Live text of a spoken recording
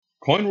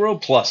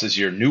CoinWorld Plus is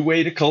your new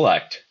way to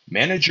collect.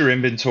 Manage your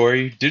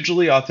inventory,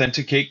 digitally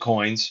authenticate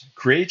coins,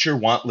 create your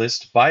want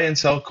list, buy and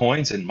sell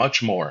coins, and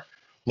much more.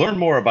 Learn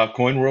more about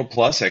CoinWorld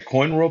Plus at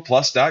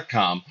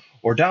coinworldplus.com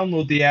or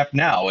download the app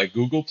now at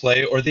Google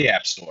Play or the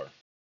App Store.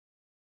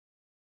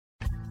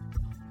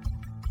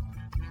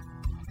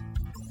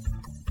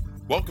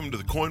 Welcome to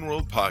the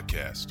CoinWorld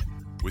Podcast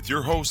with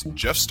your host,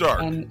 Jeff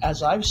Stark. And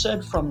as I've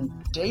said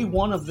from day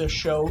one of this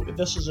show,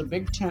 this is a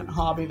big tent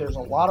hobby. There's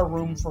a lot of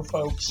room for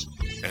folks.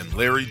 And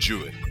Larry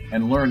Jewett.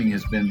 And learning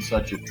has been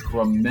such a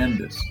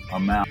tremendous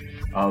amount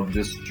of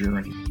this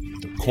journey.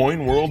 The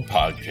CoinWorld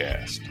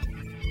Podcast.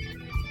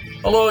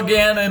 Hello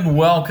again and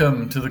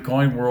welcome to the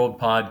CoinWorld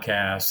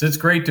Podcast. It's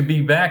great to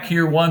be back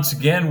here once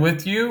again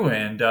with you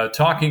and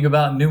talking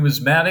about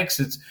numismatics.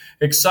 It's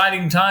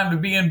exciting time to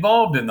be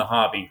involved in the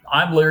hobby.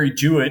 I'm Larry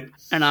Jewett.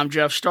 And I'm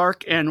Jeff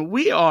Stark, and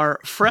we are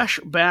fresh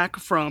back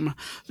from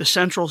the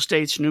Central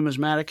States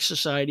Numismatic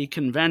Society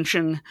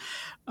Convention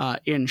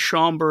in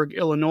Schaumburg,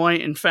 Illinois.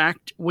 In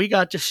fact, we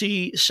got to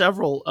see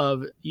several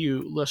of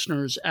you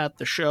listeners at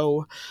the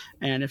show,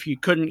 and if you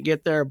couldn't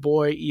get there,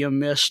 boy, you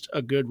missed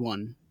a good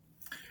one.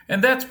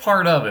 And that's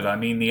part of it. I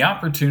mean, the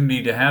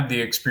opportunity to have the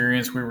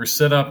experience. We were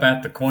set up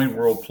at the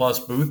CoinWorld Plus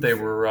booth. They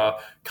were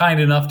kind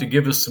enough to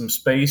give us some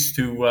space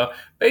to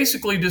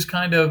basically just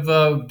kind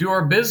of do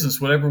our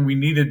business, whatever we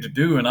needed to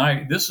do.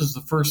 And this is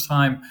the first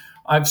time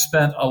I've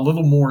spent a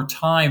little more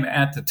time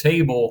at the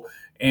table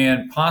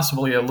and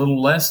possibly a little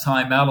less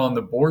time out on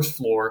the bourse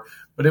floor.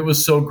 But it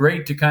was so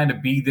great to kind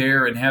of be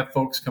there and have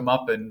folks come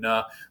up and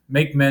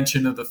make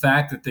mention of the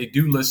fact that they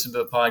do listen to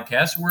the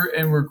podcast.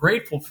 We're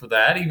grateful for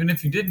that. Even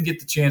if you didn't get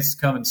the chance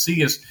to come and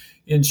see us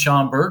in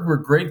Schaumburg, we're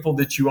grateful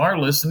that you are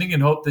listening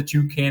and hope that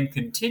you can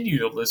continue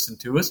to listen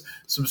to us,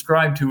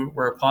 subscribe to it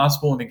where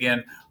possible. And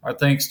again, our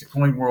thanks to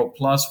CoinWorld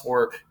Plus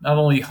for not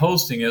only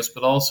hosting us,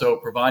 but also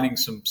providing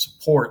some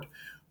support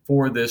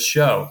for this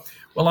show.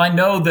 Well, I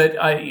know that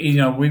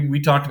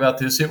we talked about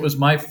this. It was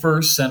my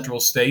first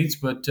Central States,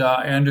 but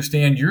I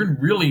understand you're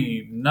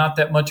really not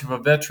that much of a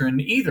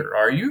veteran either,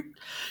 are you?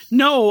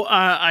 No,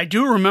 I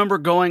do remember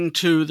going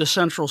to the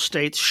Central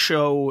States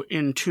show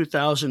in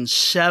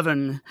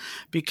 2007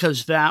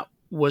 because that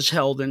was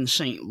held in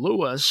St.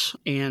 Louis.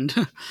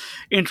 And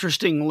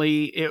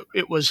interestingly,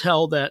 it was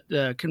held at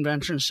the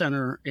Convention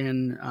Center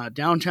in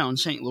downtown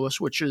St. Louis,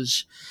 which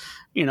is,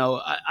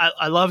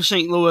 I love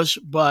St. Louis,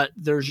 but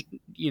there's,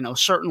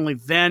 certainly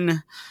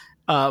then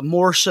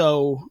more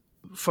so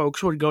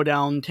folks would go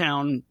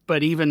downtown,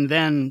 but even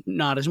then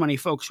not as many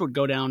folks would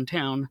go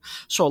downtown.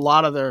 So a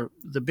lot of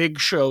the big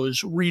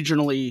shows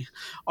regionally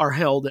are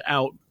held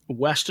out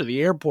west of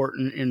the airport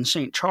in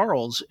St.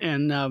 Charles.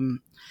 And,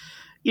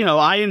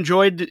 I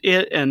enjoyed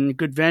it and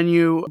good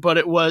venue, but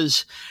it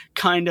was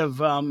kind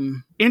of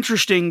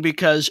interesting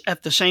because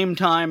at the same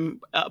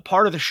time,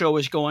 part of the show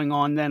was going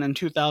on then in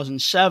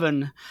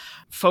 2007.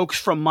 Folks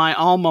from my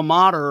alma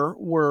mater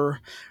were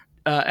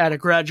at a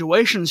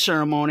graduation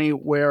ceremony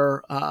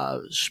where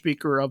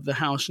Speaker of the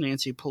House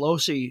Nancy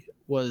Pelosi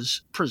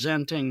was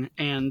presenting,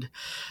 and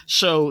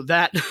so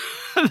that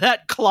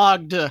that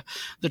clogged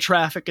the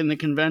traffic in the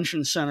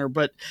convention center.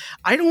 But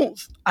I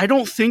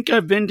don't think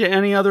I've been to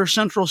any other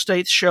Central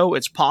States show.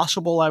 It's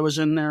possible I was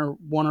in there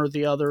one or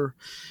the other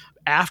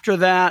after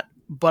that,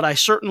 but I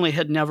certainly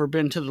had never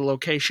been to the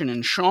location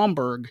in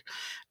Schaumburg,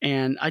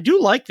 and I do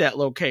like that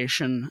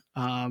location.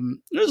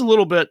 There's a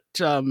little bit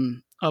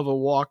of a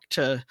walk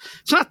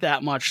it's not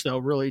that much though,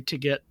 really, to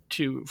get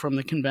from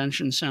the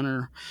convention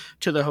center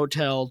to the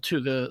hotel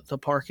to the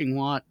parking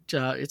lot.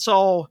 It's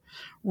all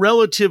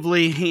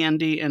relatively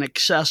handy and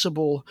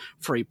accessible,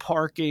 free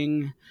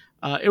parking.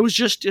 It's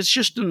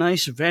just a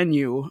nice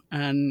venue.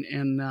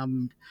 And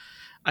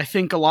I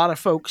think a lot of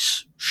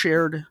folks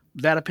shared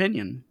that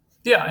opinion.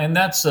 Yeah, and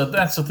that's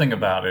the thing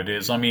about it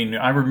is, I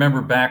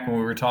remember back when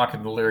we were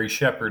talking to Larry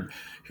Shepard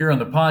here on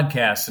the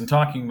podcast and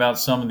talking about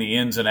some of the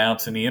ins and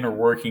outs and the inner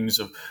workings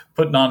of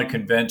putting on a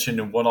convention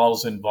and what all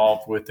is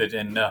involved with it.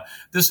 And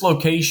this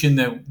location,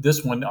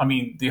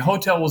 the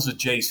hotel was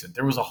adjacent.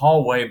 There was a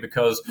hallway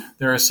because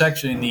there are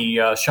in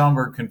the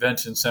Schaumburg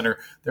Convention Center,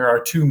 there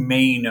are two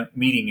main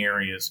meeting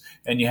areas,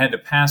 and you had to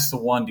pass the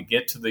one to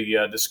get to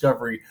the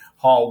Discovery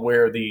Hall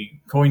where the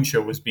coin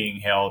show was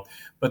being held.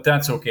 But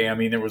that's okay.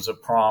 There was a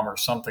prom or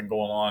something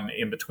going on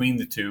in between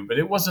the two, but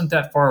it wasn't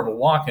that far of a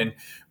walk. And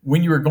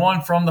when you were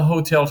going from the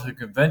hotel to the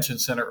convention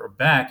center or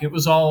back, it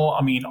was all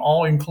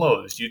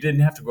enclosed. You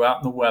didn't have to go out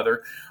in the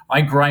weather.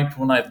 I griped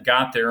when I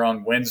got there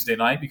on Wednesday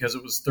night because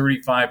it was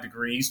 35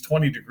 degrees,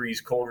 20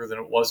 degrees colder than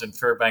it was in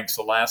Fairbanks,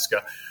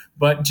 Alaska.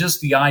 But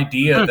just the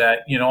idea that,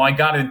 I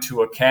got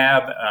into a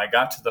cab, and I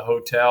got to the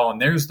hotel, and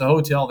there's the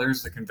hotel,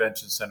 there's the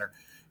convention center.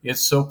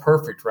 It's so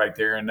perfect right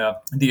there. And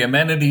the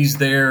amenities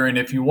there, and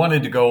if you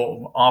wanted to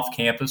go off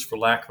campus, for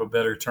lack of a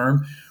better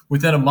term,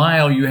 within a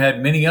mile, you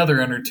had many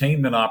other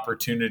entertainment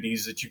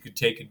opportunities that you could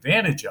take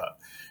advantage of.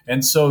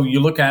 And so you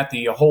look at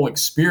the whole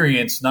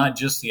experience, not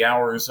just the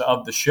hours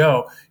of the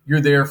show.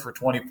 You're there for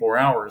 24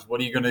 hours.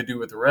 What are you going to do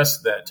with the rest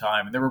of that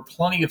time? And there were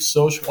plenty of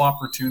social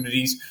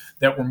opportunities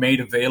that were made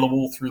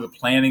available through the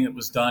planning that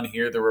was done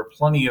here. There were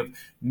plenty of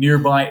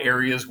nearby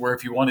areas where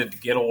if you wanted to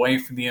get away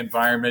from the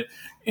environment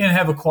and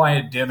have a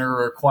quiet dinner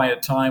or a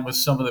quiet time with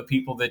some of the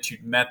people that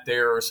you'd met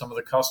there or some of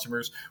the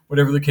customers,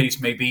 whatever the case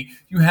may be,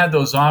 you had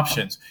those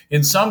options.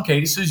 In some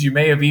cases, you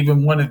may have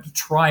even wanted to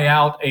try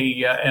out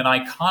an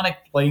iconic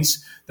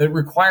place that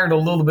required a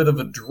little bit of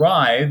a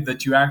drive,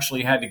 that you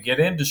actually had to get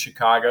into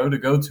Chicago to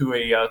go to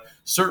a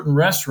certain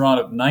restaurant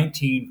of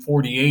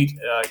 1948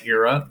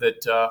 era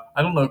that,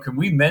 I don't know, can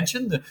we mention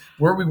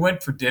where we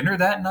went for dinner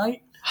that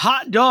night?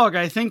 Hot dog,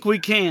 I think we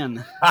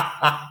can.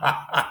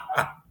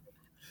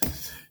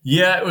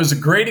 Yeah, it was a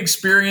great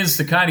experience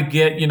to kind of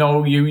get,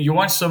 you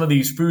watch some of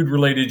these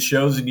food-related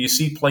shows and you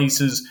see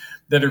places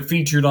that are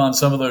featured on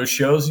some of those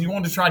shows. And you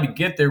want to try to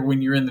get there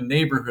when you're in the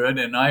neighborhood.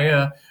 And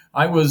I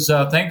was,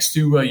 thanks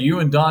to you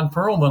and Don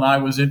Perlman, I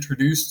was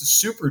introduced to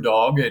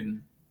Superdog.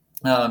 And,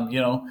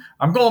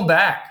 I'm going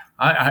back.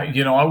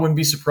 I wouldn't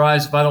be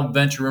surprised if I don't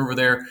venture over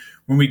there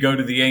when we go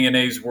to the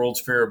ANA's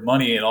World's Fair of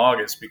Money in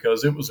August,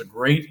 because it was a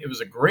great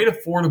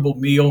affordable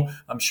meal.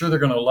 I'm sure they're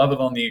going to love it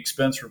on the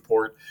expense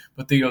report.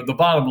 But the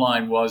bottom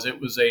line was it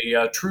was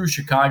a true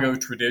Chicago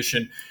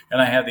tradition,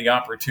 and I had the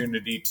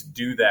opportunity to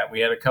do that.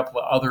 We had a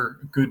couple of other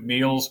good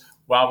meals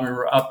while we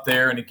were up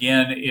there. And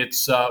again,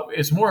 it's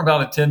more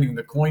about attending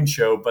the coin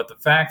show. But the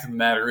fact of the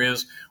matter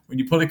is, when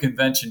you put a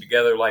convention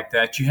together like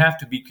that, you have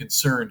to be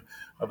concerned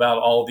about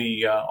all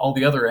the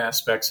other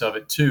aspects of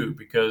it too,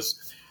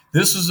 because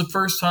this was the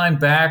first time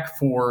back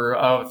for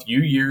a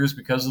few years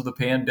because of the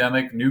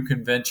pandemic, new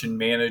convention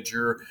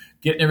manager,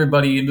 getting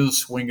everybody into the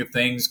swing of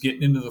things,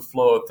 getting into the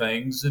flow of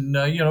things. And,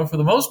 for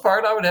the most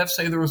part, I would have to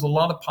say there was a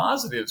lot of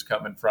positives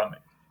coming from it.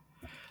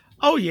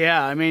 Oh,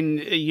 yeah. I mean,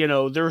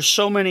 there's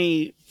so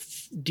many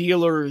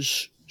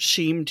dealers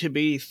seem to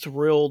be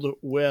thrilled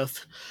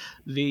with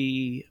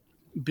the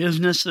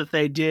business that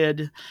they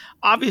did.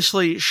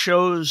 Obviously,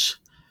 shows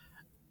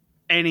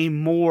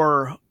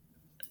anymore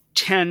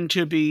tend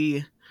to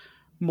be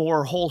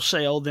more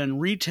wholesale than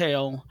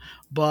retail,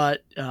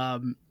 but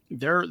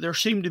there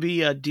seemed to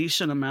be a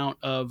decent amount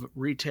of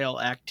retail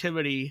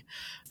activity.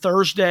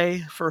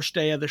 Thursday, first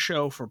day of the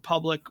show for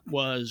public,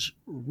 was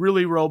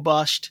really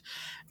robust,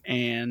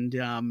 and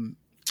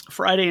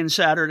Friday and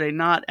Saturday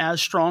not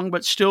as strong,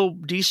 but still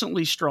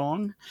decently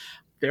strong.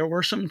 There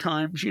were some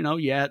times,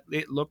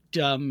 it looked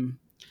a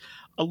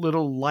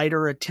little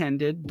lighter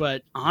attended,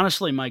 but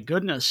honestly, my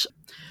goodness,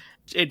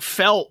 it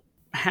felt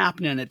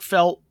happening. It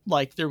felt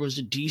like there was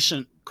a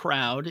decent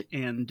crowd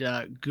and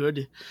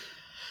good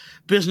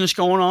business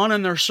going on,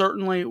 and there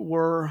certainly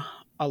were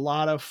a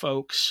lot of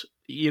folks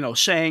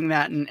saying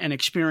that and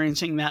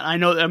experiencing that. I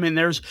know,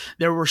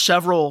 there were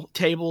several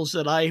tables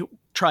that I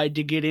tried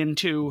to get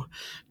into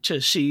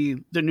to see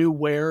the new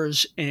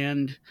wares,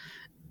 and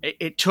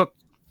it took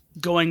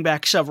going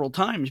back several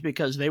times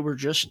because they were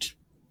just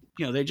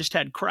they just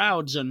had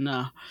crowds, and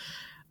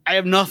I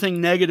have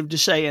nothing negative to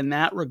say in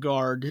that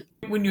regard.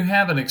 When you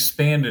have an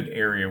expanded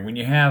area, when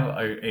you have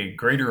a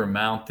greater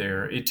amount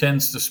there, it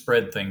tends to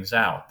spread things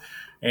out.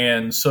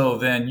 And so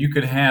then you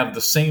could have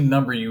the same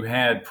number you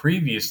had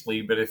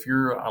previously, but if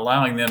you're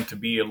allowing them to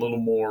be a little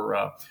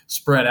more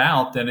spread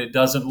out, then it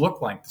doesn't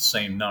look like the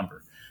same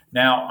number.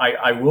 Now,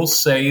 I will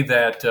say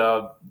that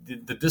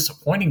the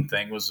disappointing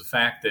thing was the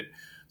fact that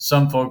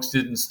some folks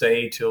didn't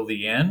stay till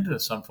the end.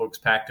 Some folks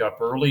packed up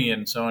early,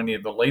 and so any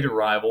of the late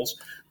arrivals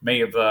may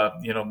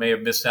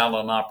have missed out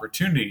on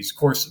opportunities. Of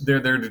course,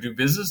 they're there to do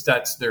business.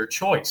 That's their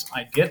choice.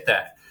 I get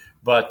that.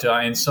 But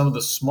in some of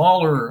the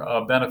smaller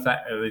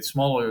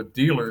smaller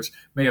dealers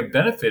may have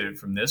benefited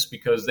from this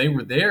because they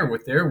were there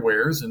with their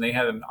wares and they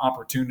had an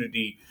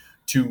opportunity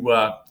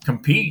to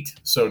compete,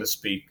 so to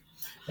speak.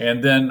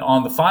 And then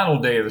on the final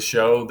day of the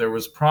show, there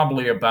was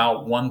probably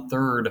about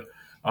 1/3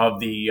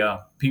 of the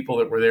people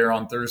that were there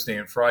on Thursday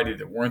and Friday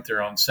that weren't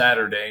there on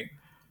Saturday.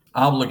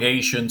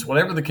 Obligations,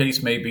 whatever the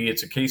case may be,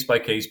 it's a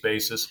case-by-case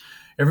basis.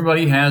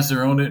 Everybody has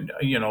their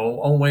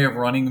own way of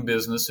running a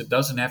business. It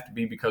doesn't have to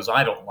be because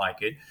I don't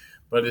like it,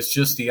 but it's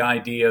just the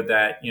idea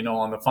that,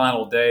 on the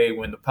final day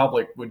when the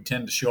public would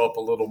tend to show up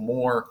a little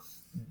more,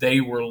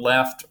 they were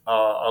left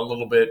a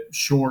little bit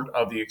short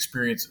of the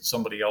experience that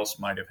somebody else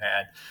might have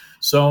had.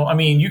 So,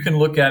 you can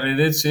look at it.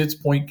 It's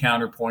point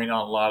counterpoint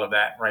on a lot of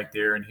that right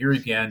there. And here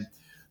again,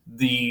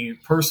 the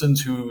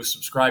persons who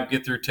subscribe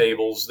get their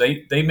tables.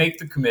 They make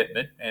the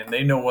commitment and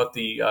they know what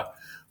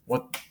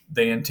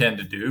they intend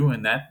to do,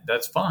 and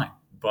that's fine.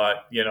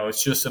 But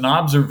it's just an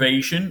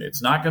observation.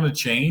 It's not going to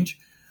change.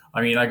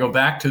 I go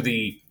back to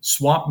the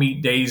swap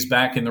meet days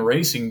back in the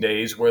racing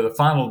days where the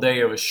final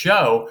day of a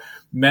show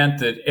meant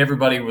that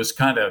everybody was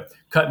kind of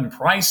cutting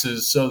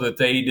prices so that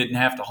they didn't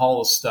have to haul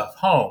the stuff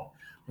home.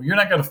 Well, you're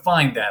not going to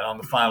find that on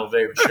the final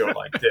day of a show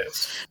like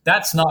this.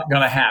 That's not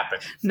going to happen.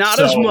 Not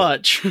as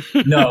much.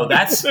 No,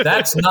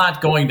 that's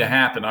not going to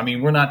happen. I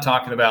mean, we're not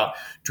talking about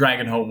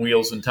dragging home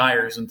wheels and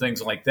tires and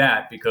things like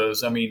that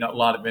because, I mean, a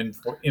lot of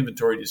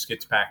inventory just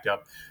gets packed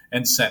up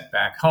and sent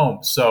back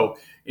home. So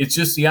it's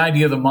just the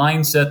idea of the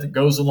mindset that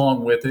goes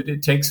along with it.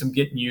 It takes some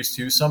getting used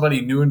to. Somebody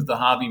new into the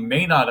hobby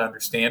may not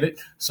understand it.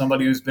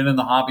 Somebody who's been in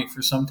the hobby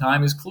for some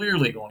time is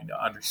clearly going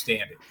to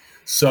understand it.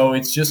 So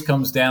it just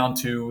comes down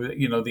to,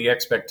 the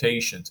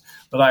expectations.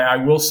 But I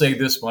will say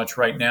this much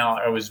right now.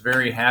 I was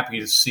very happy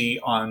to see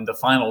on the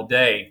final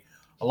day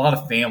a lot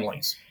of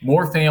families,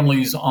 more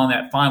families on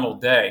that final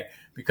day,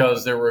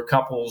 because there were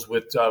couples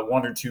with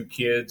one or two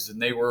kids,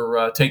 and they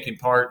were taking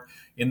part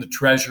in the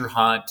treasure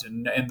hunt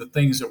and the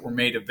things that were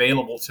made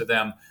available to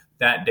them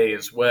that day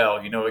as well.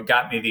 It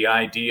got me the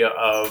idea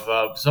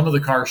of some of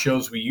the car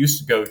shows we used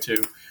to go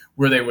to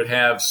where they would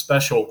have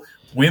special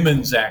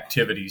women's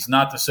activities.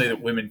 Not to say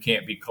that women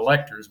can't be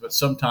collectors, but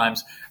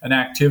sometimes an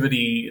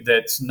activity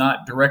that's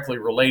not directly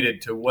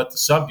related to what the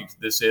subject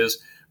of this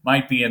is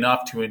might be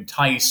enough to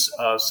entice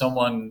a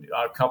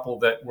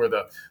couple where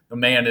the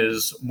man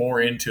is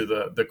more into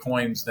the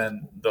coins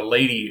than the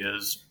lady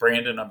is.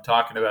 Brandon, I'm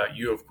talking about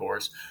you, of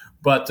course.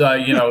 But,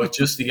 it's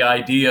just the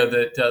idea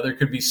that there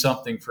could be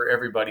something for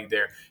everybody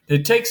there.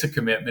 It takes a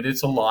commitment.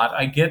 It's a lot.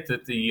 I get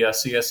that the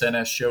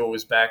CSNS show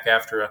was back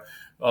after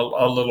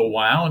a little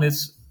while, and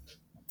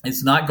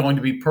it's not going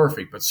to be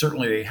perfect, but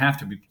certainly they have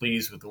to be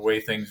pleased with the way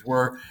things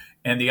were.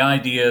 And the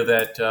idea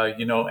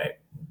that,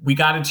 we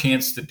got a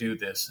chance to do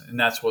this, and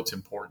that's what's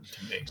important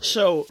to me.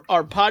 So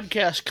our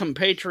podcast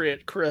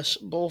compatriot, Chris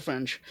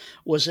Bullfinch,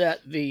 was at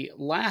the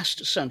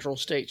last Central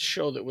States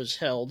show that was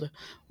held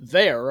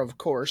there, of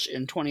course,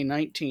 in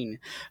 2019.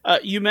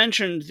 You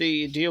mentioned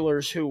the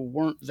dealers who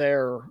weren't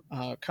there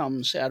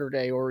come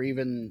Saturday or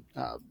even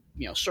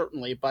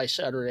certainly by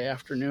Saturday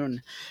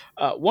afternoon.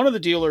 One of the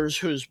dealers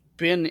who's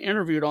been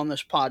interviewed on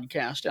this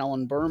podcast,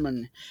 Alan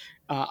Berman,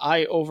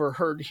 I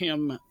overheard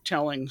him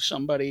telling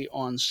somebody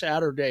on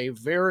Saturday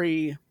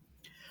very,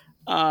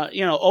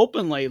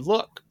 openly,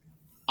 look,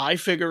 I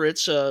figure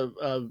it's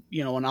an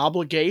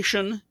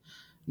obligation,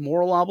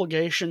 moral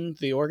obligation.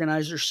 The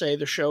organizers say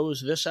the show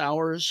is this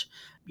hours.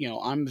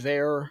 I'm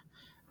there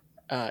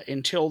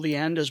until the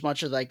end as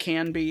much as I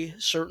can be.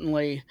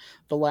 Certainly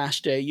the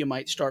last day you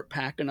might start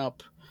packing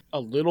up a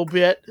little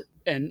bit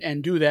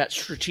and do that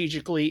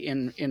strategically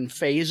in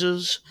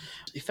phases.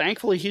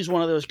 Thankfully, he's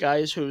one of those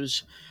guys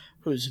who's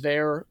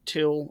there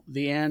till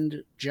the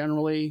end,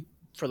 generally,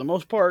 for the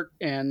most part.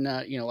 And,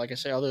 like I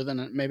say, other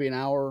than maybe an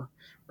hour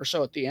or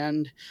so at the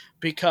end,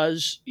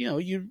 because,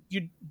 you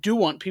do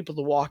want people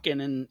to walk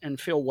in and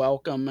feel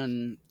welcome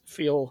and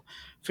feel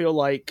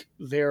like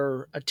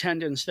their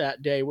attendance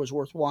that day was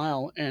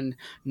worthwhile. And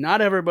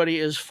not everybody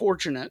is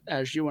fortunate,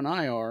 as you and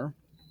I are,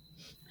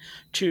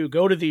 to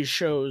go to these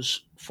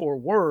shows for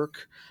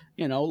work.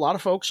 A lot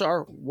of folks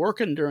are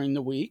working during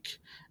the week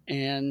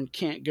and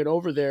can't get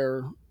over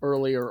there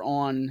earlier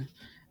on.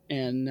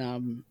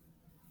 And,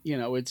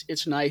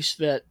 it's nice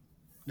that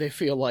they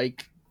feel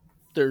like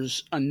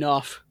there's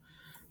enough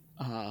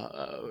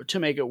to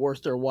make it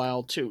worth their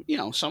while to,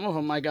 some of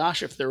them, my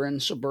gosh, if they're in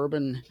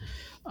suburban,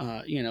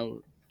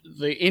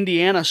 the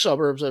Indiana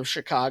suburbs of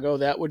Chicago,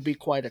 that would be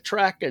quite a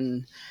trek.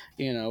 And,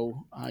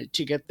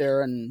 to get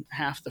there and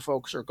half the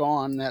folks are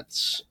gone,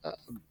 that's,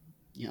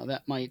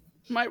 that might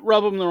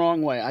rub them the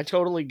wrong way. I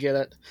totally get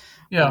it.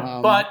 Yeah,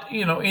 but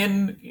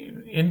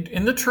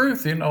in the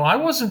truth, I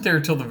wasn't there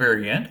till the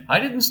very end. I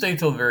didn't stay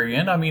till the very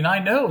end. I mean, I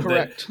know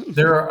correct. That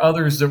there are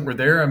others that were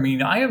there. I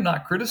mean, I am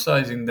not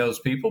criticizing those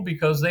people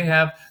because they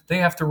have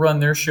to run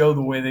their show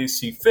the way they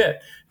see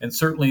fit, and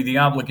certainly the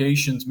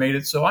obligations made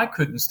it so I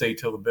couldn't stay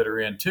till the bitter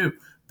end too.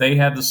 They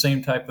had the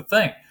same type of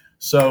thing.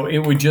 So it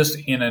would just,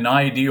 in an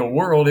ideal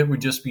world, it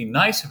would just be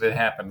nice if it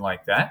happened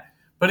like that,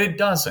 but it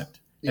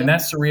doesn't. And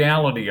that's the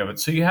reality of it.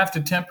 So you have to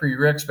temper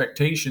your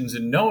expectations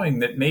in knowing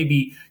that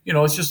maybe,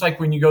 it's just like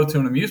when you go to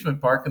an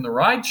amusement park and the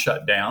ride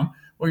shut down.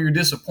 Well, you're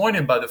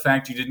disappointed by the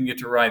fact you didn't get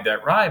to ride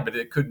that ride, but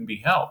it couldn't be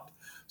helped.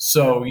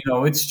 So,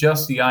 it's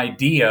just the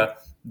idea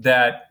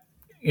that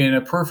in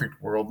a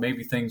perfect world,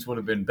 maybe things would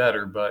have been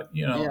better. But,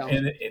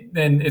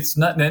 and it's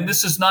not, and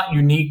this is not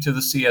unique to the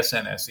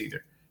CSNS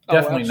either.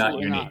 Definitely not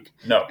unique.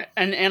 No.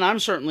 And I'm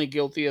certainly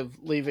guilty of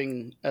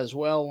leaving as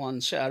well on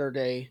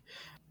Saturday,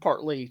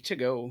 partly to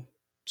go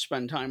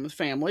spend time with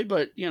family,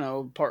 but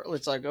partly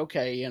it's like,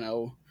 okay,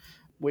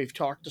 we've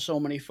talked to so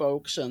many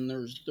folks and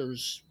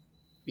there's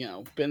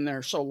been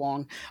there so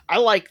long. I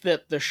like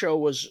that the show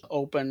was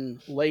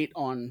open late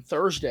on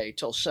Thursday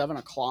till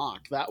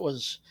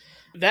 7:00.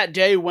 That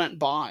day went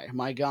by,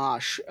 my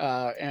gosh,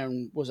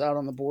 and was out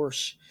on the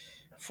bourse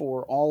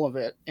for all of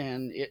it,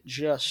 and it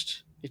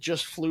just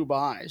flew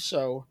by.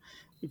 So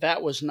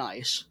that was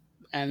nice.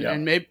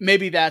 And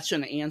maybe that's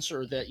an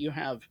answer that you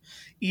have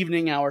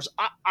evening hours.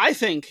 I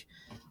think,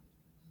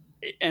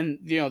 and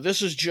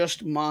this is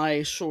just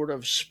my sort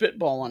of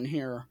spitballing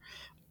here,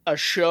 a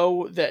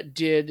show that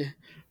did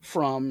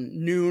from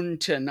noon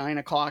to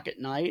 9:00 at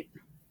night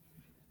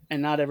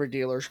and not every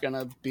dealer's going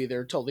to be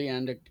there till the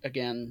end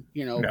again,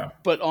 No.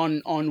 but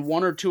on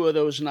one or two of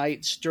those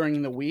nights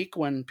during the week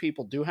when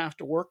people do have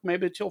to work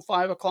maybe till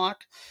 5:00,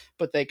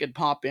 but they could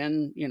pop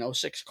in,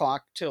 6:00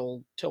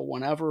 till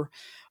whenever,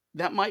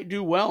 that might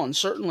do well. And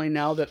certainly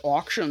now that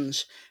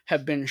auctions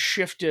have been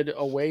shifted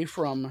away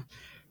from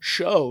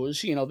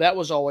shows, that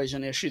was always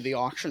an issue. The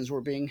auctions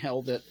were being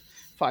held at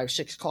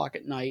 5-6 o'clock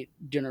at night,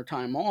 dinner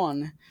time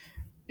on.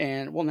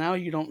 And well, now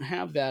you don't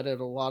have that at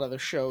a lot of the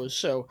shows.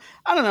 So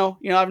I don't know.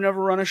 I've never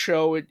run a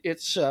show.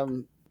 It's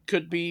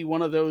could be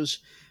one of those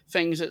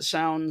things that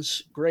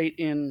sounds great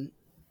in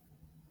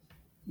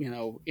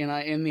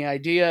the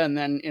idea, and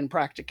then in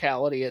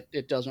practicality,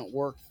 it doesn't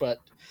work. But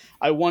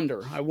I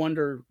wonder,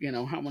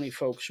 how many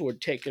folks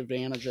would take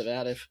advantage of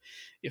that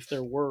if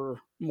there were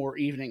more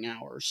evening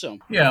hours. So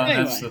yeah,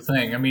 anyway. That's the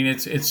thing. I mean,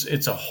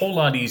 it's a whole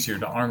lot easier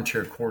to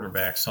armchair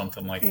quarterback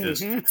something like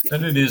this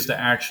than it is to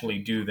actually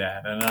do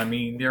that. And I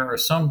mean, there are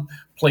some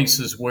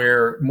places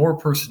where more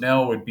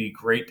personnel would be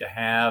great to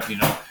have.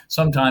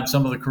 Sometimes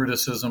some of the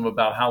criticism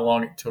about how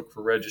long it took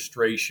for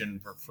registration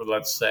for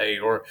let's say,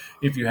 or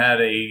if you had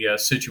a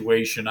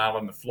situation out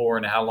on the floor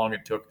and how long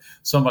it took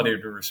somebody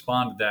to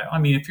respond to that. I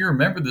mean, if you're a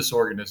member of this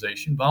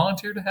organization,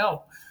 volunteer to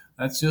help.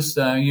 That's just,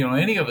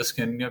 any of us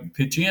can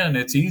pitch in.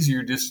 It's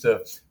easier just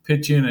to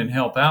pitch in and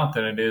help out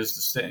than it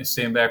is to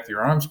stand back with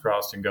your arms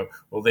crossed and go,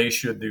 well, they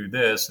should do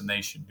this and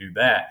they should do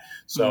that.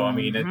 So, I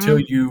mean, until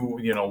you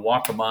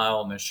walk a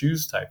mile in the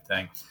shoes type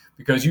thing,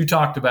 because you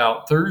talked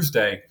about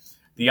Thursday,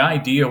 the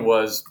idea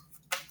was,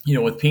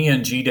 with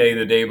PNG Day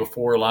the day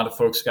before, a lot of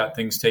folks got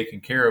things taken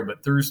care of.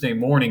 But Thursday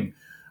morning,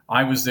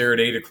 I was there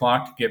at 8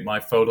 o'clock to get my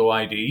photo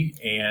ID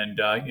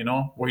and,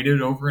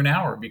 waited over an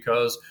hour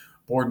because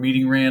board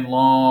meeting ran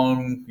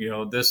long,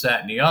 this,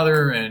 that, and the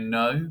other, and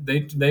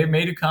they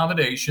made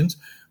accommodations.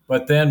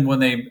 But then when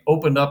they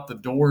opened up the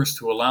doors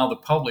to allow the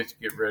public to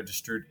get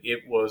registered, it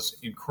was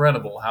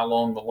incredible how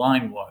long the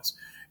line was.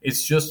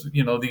 It's just,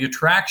 the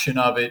attraction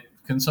of it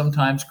can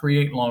sometimes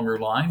create longer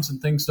lines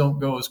and things don't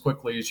go as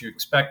quickly as you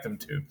expect them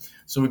to.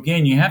 So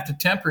again, you have to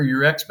temper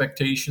your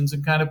expectations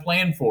and kind of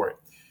plan for it.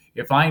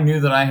 If I knew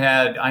that I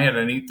had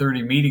an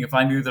 8:30 meeting, if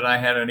I knew that I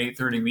had an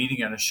 8:30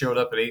 meeting and I showed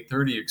up at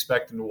 8:30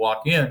 expecting to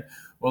walk in,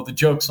 well, the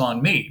joke's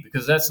on me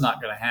because that's not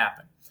going to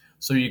happen.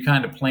 So you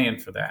kind of plan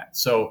for that.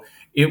 So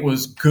it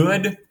was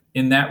good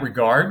in that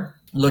regard.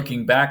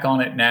 Looking back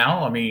on it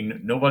now, I mean,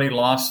 nobody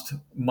lost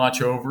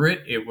much over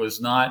it. It was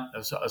not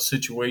a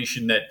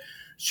situation that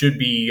should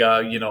be,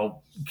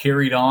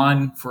 carried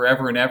on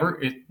forever and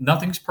ever.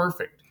 Nothing's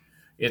perfect.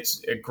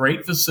 It's a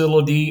great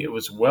facility. It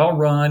was well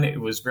run.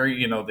 It was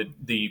very,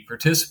 the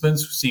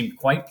participants seemed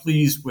quite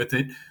pleased with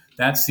it.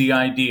 That's the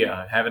idea.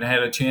 I haven't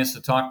had a chance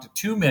to talk to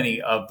too many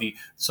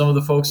some of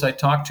the folks I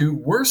talked to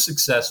were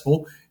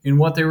successful in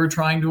what they were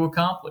trying to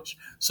accomplish.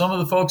 Some of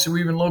the folks who were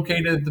even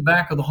located at the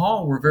back of the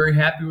hall were very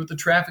happy with the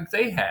traffic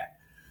they had.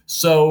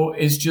 So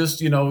it's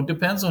just, it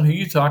depends on who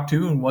you talk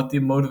to and what the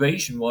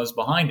motivation was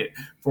behind it.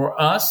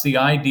 For us, the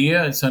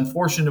idea, it's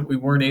unfortunate we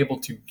weren't able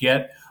to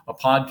get a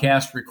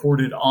podcast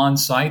recorded on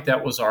site.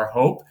 That was our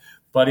hope,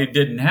 but it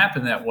didn't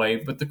happen that way.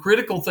 But the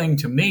critical thing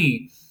to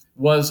me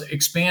was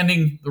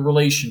expanding the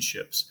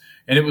relationships.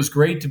 And it was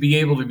great to be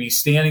able to be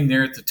standing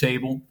there at the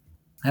table,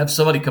 have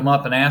somebody come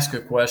up and ask a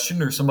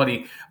question, or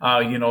somebody,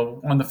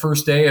 on the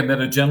first day, I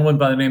met a gentleman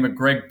by the name of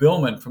Greg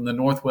Billman from the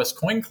Northwest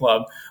Coin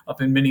Club up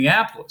in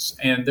Minneapolis.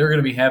 And they're going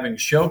to be having a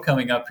show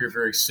coming up here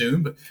very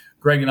soon. But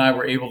Greg and I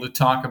were able to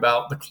talk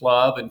about the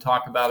club and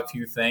talk about a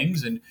few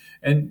things.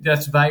 And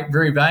that's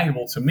very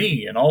valuable to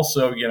me. And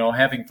also,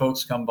 having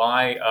folks come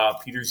by,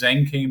 Peter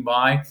Zeng came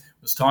by,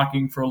 was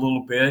talking for a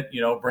little bit.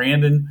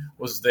 Brandon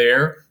was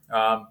there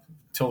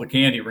till the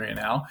candy ran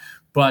out.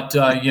 But,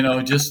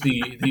 just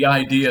the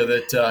idea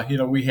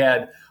that, we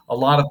had a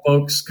lot of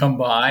folks come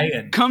by.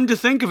 And come to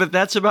think of it,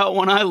 that's about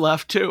when I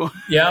left, too.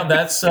 Yeah,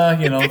 that's,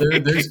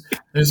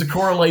 there's a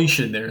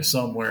correlation there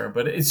somewhere.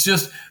 But it's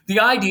just the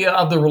idea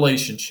of the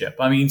relationship.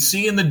 I mean,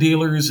 seeing the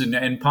dealers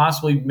and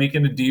possibly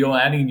making a deal,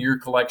 adding to your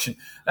collection,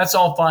 that's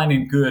all fine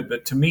and good.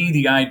 But to me,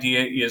 the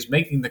idea is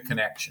making the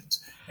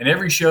connections. And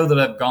every show that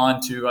I've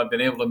gone to, I've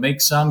been able to make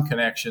some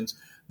connections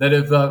that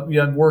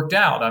have worked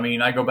out. I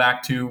mean, I go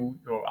back to,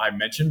 I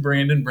mentioned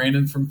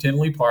Brandon from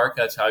Tinley Park.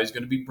 That's how he's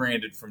going to be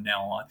branded from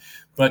now on.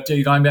 But,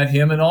 I met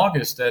him in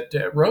August at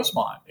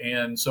Rosemont.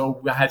 And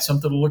so I had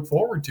something to look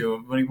forward to.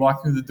 When he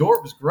walked through the door,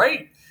 it was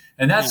great.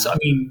 And that's, I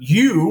mean,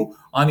 you,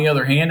 on the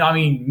other hand,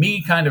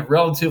 me kind of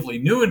relatively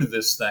new into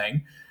this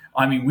thing.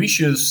 I mean, we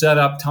should have set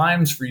up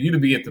times for you to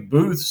be at the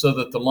booth so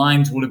that the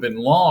lines would have been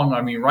long.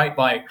 I mean, right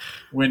by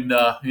when,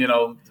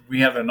 we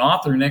have an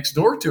author next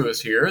door to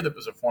us here that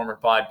was a former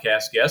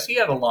podcast guest. He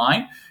had a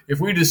line. If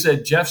we just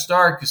said Jeff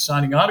Stark is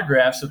signing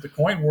autographs at the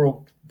Coin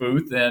World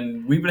booth,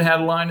 then we would have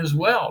had a line as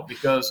well,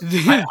 because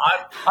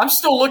I'm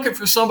still looking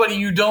for somebody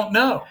you don't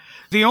know.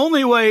 The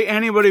only way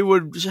anybody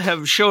would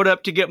have showed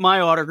up to get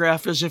my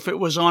autograph is if it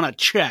was on a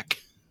check.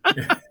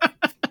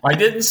 I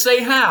didn't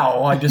say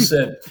how. I just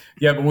said,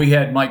 yeah, but we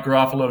had Mike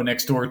Garofalo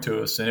next door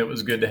to us, and it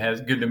was good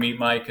to meet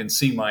Mike and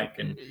see Mike,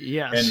 and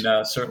Yes.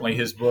 and certainly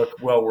his book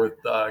well worth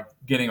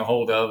getting a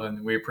hold of,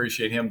 and we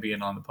appreciate him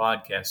being on the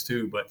podcast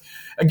too. But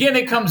again,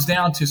 it comes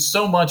down to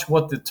so much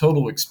what the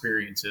total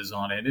experience is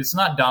on it. It's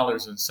not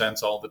dollars and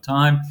cents all the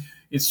time.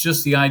 It's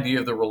just the idea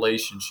of the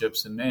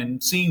relationships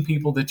and seeing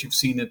people that you've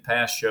seen at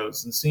past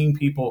shows and seeing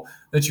people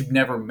that you've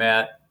never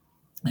met.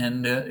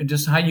 And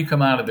just how you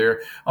come out of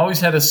there. I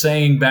always had a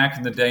saying back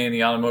in the day in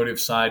the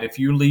automotive side, if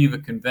you leave a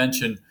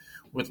convention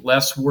with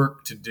less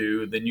work to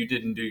do, then you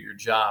didn't do your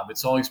job.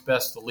 It's always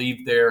best to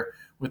leave there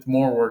with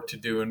more work to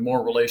do and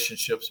more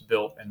relationships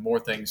built and more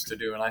things to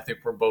do. And I think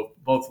we're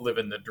both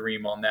living the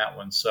dream on that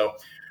one. So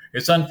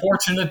it's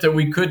unfortunate that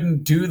we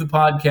couldn't do the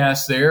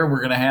podcast there.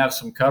 We're going to have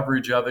some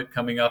coverage of it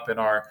coming up in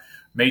our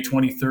May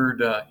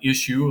 23rd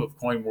issue of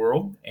Coin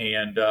World,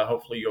 and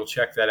hopefully you'll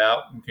check that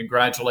out. And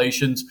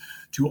congratulations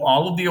to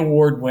all of the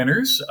award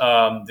winners.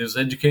 Those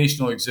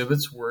educational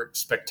exhibits were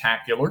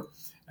spectacular.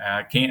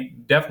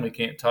 Definitely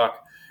can't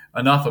talk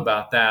enough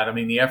about that. I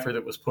mean, the effort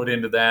that was put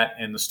into that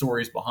and the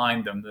stories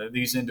behind them.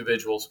 These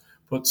individuals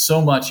put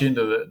so much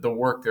into the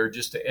work there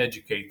just to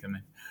educate them.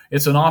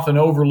 It's an often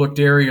overlooked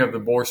area of the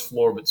Bourse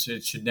floor, but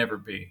it should never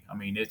be. I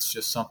mean, it's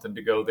just something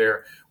to go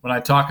there. When I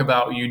talk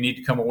about you need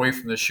to come away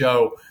from the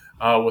show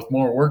with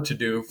more work to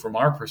do from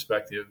our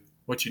perspective,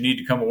 what you need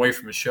to come away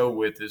from a show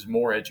with is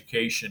more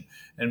education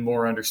and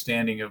more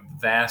understanding of the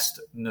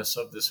vastness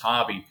of this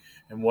hobby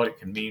and what it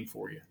can mean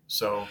for you.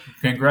 So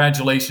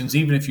congratulations,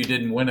 even if you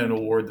didn't win an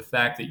award, the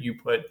fact that you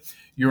put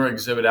your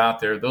exhibit out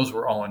there, those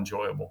were all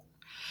enjoyable.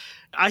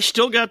 I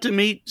still got to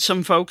meet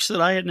some folks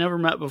that I had never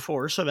met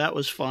before, so that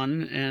was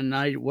fun, and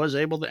I was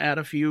able to add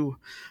a few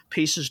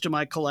pieces to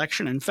my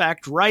collection. In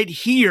fact, right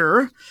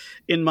here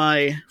in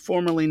my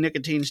formerly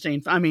nicotine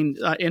stained,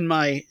 in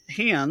my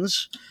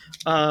hands,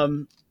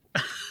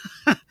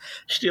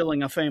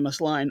 stealing a famous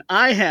line,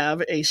 I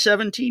have a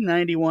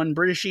 1791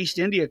 British East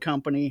India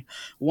Company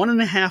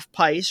 1.5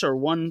 pice or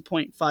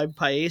 1.5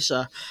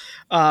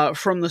 paisa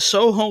from the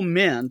Soho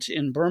Mint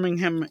in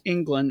Birmingham,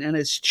 England, and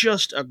it's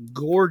just a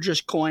gorgeous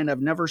coin.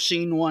 I've never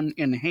seen one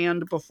in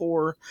hand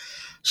before.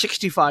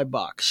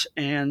 $65,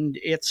 and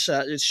it's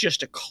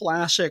just a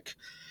classic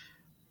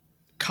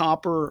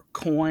copper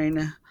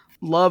coin.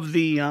 Love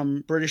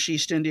the British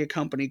East India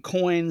Company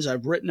coins.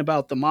 I've written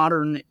about the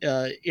modern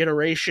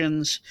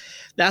iterations.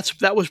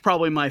 That was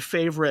probably my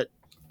favorite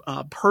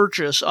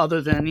purchase,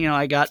 other than,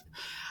 I got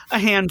a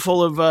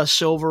handful of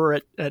silver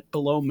at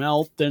below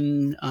melt,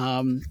 and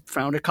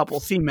found a couple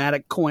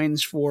thematic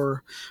coins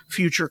for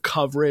future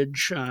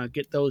coverage,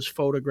 get those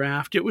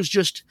photographed. It was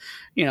just,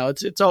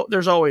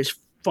 there's always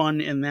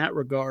fun in that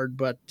regard,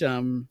 but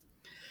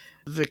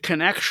the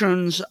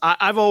connections,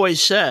 I've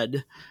always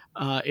said,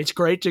 it's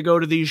great to go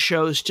to these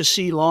shows to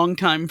see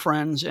longtime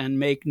friends and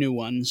make new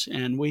ones,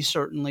 and we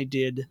certainly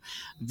did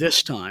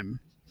this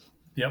time.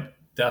 Yep,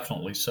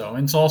 definitely so.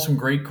 And it's all some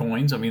great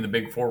coins. I mean, the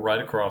Big Four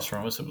right across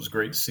from us. It was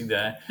great to see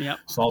that. Yep.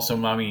 It's also,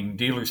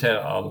 dealers had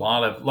a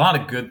lot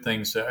of good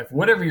things.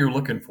 Whatever you're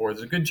looking for,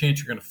 there's a good chance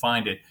you're going to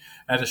find it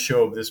at a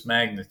show of this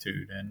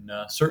magnitude. And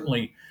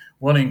certainly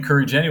want to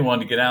encourage anyone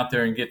to get out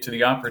there and get to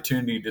the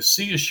opportunity to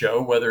see a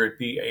show, whether it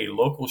be a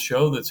local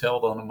show that's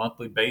held on a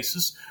monthly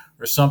basis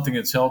or something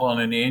that's held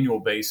on an annual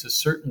basis.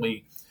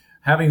 Certainly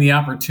having the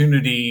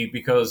opportunity,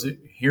 because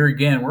here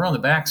again, we're on the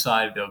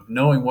backside of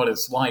knowing what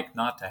it's like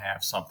not to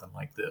have something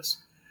like this.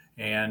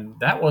 And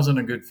that wasn't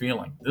a good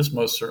feeling. This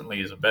most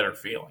certainly is a better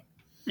feeling.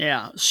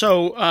 Yeah.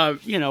 So,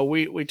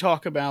 we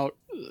talk about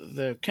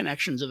the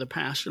connections of the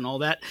past and all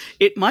that.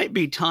 It might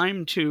be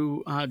time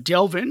to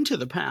delve into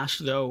the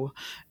past, though,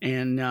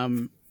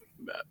 and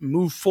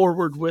move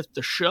forward with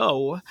the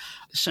show,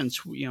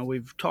 since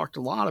we've talked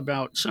a lot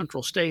about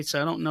Central States.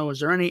 I don't know, is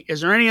there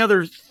any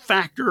other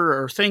factor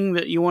or thing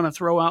that you want to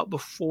throw out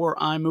before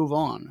I move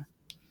on?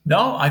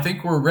 No, I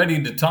think we're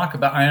ready to talk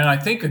about, and I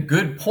think a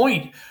good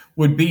point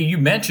would be, you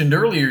mentioned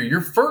earlier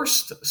your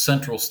first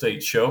Central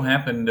States show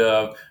happened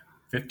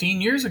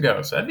 15 years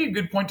ago, so that'd be a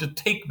good point to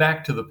take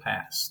back to the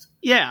past.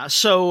 Yeah,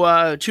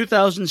 so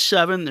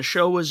 2007, the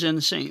show was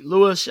in St.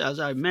 Louis, as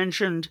I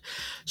mentioned.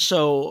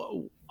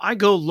 So I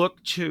go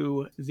look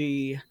to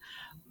the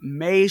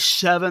May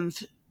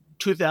 7th,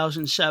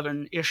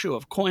 2007 issue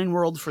of Coin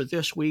World for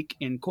this week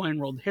in Coin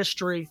World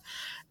history.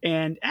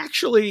 And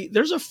actually,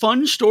 there's a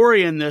fun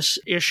story in this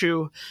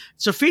issue.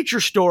 It's a feature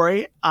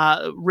story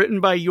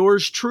written by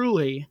yours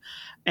truly.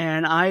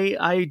 And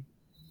I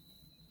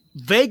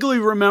vaguely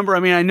remember,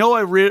 I know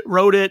I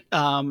wrote it.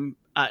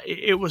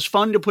 It was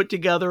fun to put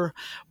together,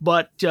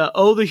 but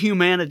the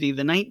humanity,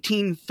 the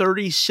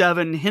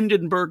 1937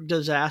 Hindenburg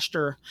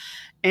disaster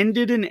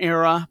ended an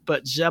era,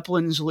 but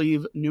Zeppelins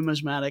leave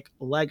numismatic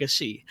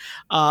legacy.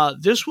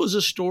 This was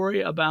a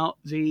story about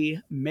the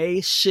May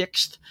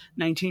 6th,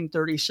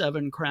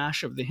 1937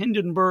 crash of the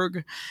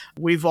Hindenburg.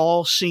 We've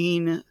all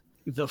seen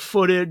the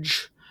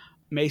footage.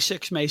 May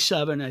 6, May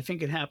 7, I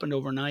think it happened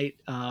overnight.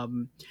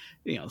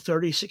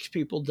 36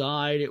 people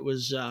died. It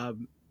was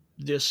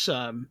this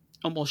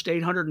almost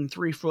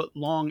 803 foot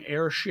long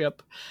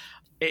airship.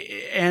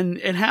 And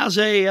it has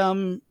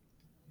a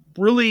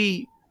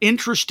really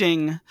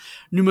interesting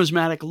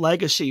numismatic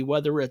legacy,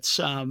 whether it's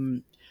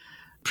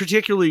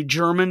particularly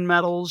German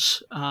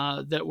medals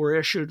that were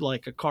issued,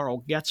 like a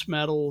Karl Getz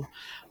medal,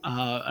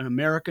 an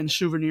American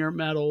souvenir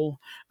medal.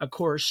 Of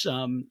course,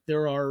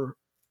 there are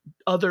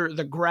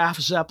the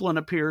Graf Zeppelin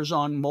appears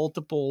on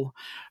multiple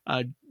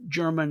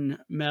German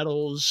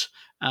medals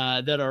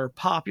that are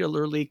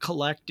popularly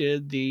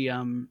collected.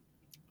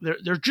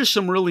 There's just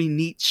some really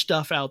neat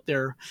stuff out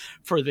there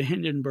for the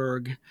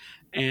Hindenburg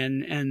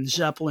and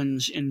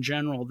Zeppelins in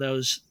general,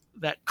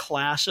 that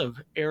class of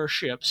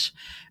airships.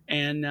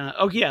 And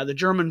the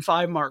German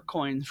 5-mark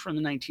coin from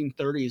the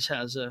 1930s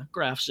has a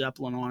Graf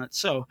Zeppelin on it.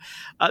 So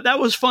that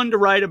was fun to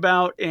write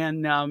about.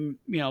 And,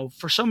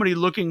 for somebody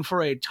looking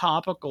for a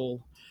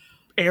topical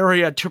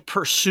area to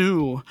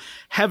pursue,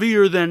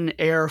 heavier than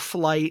air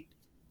flight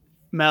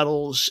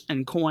medals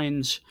and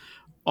coins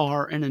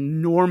are an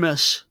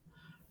enormous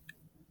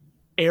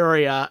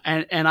area.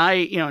 And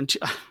I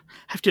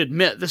have to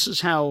admit, this is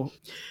how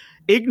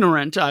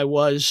ignorant I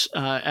was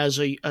as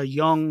a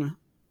young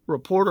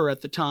reporter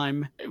at the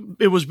time.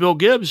 It was Bill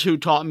Gibbs who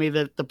taught me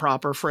that the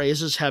proper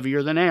phrase is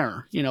heavier than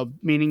air,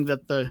 meaning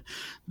that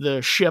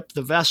the ship,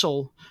 the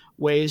vessel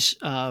weighs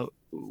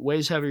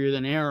heavier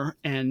than air.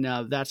 And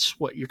that's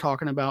what you're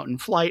talking about in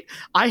flight.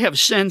 I have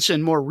since,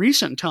 in more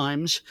recent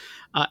times,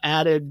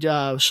 added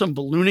some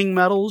ballooning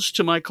medals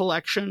to my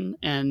collection.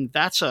 And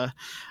that's a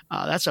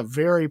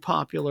very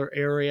popular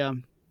area.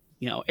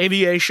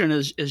 Aviation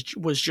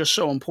was just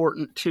so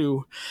important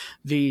to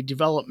the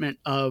development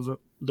of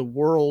the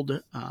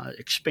world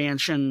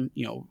expansion,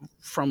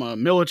 from a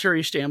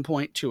military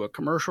standpoint to a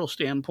commercial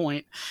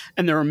standpoint.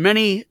 And there are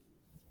many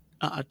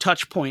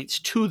touch points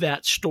to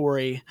that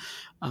story,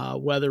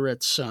 whether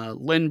it's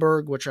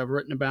Lindbergh, which I've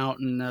written about,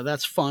 and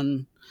that's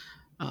fun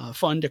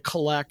to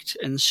collect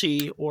and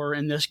see, or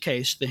in this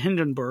case, the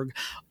Hindenburg.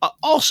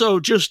 Also,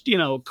 just,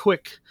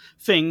 quick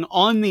thing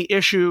on the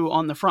issue,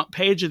 on the front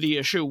page of the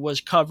issue was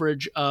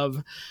coverage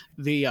of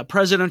the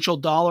presidential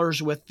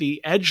dollars with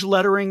the edge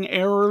lettering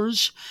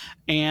errors.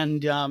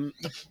 And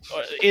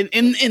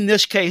in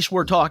this case,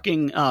 we're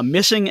talking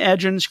missing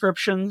edge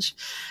inscriptions.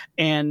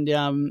 And,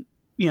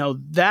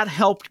 that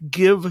helped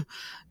give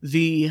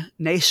the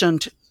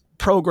nascent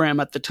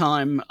program at the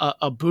time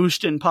a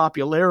boost in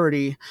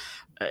popularity.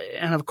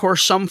 And of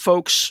course, some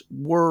folks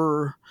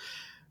were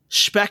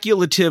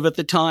speculative at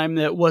the time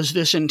that was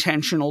this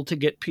intentional to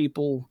get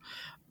people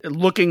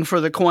looking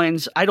for the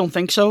coins. I don't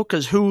think so,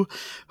 because who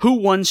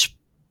wants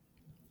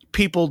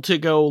people to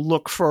go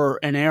look for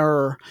an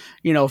error?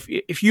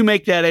 If you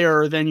make that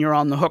error, then you're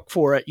on the hook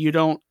for it. You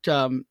don't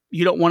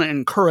want to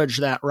encourage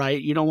that,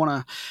 right? You don't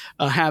want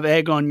to have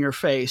egg on your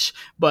face.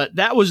 But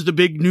that was the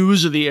big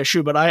news of the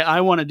issue. But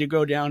I wanted to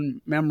go down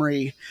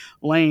memory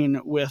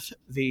lane with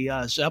the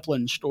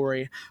Zeppelin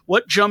story.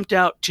 What jumped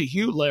out to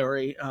you,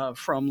 Larry,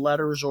 from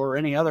letters or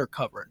any other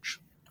coverage?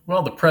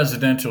 Well, the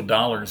presidential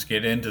dollars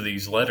get into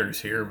these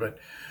letters here, but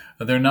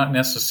they're not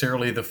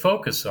necessarily the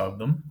focus of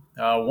them.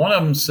 One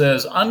of them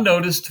says,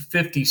 unnoticed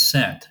 50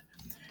 cent.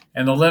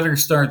 And the letter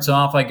starts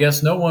off, I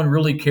guess no one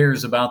really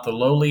cares about the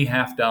lowly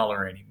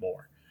 $50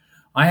 anymore.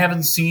 I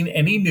haven't seen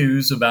any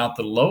news about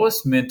the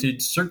lowest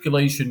mintage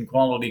circulation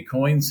quality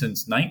coin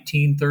since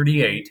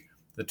 1938,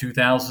 the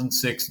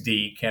 2006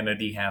 D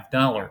Kennedy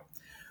 $50.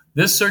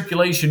 This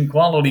circulation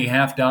quality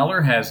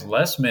 $50 has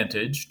less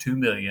mintage, 2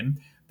 million,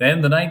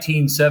 than the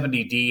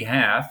 1970 D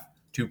half,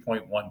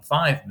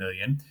 2.15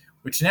 million,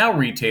 which now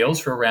retails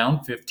for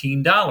around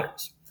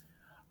 $15.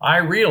 I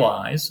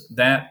realize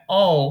that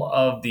all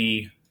of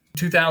the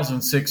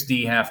 2006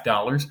 D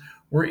 $50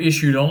 were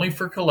issued only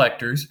for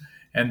collectors,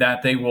 and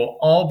that they will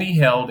all be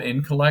held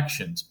in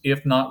collections,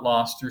 if not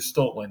lost or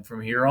stolen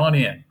from here on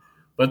in.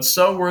 But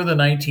so were the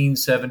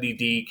 1970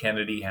 D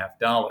Kennedy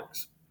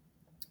 $50.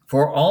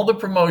 For all the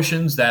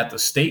promotions that the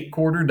state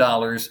quarter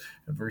dollars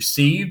have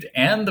received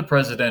and the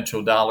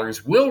presidential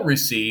dollars will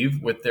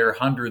receive with their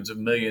hundreds of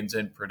millions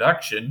in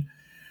production,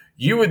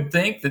 you would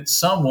think that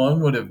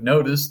someone would have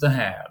noticed the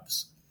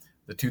halves.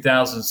 The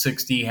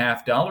 2006 D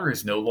 $50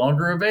 is no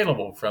longer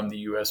available from the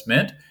U.S.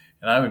 Mint,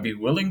 and I would be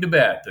willing to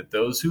bet that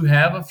those who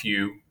have a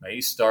few may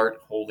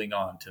start holding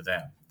on to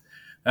them.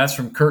 That's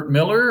from Kurt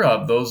Miller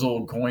of Those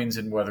Old Coins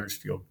in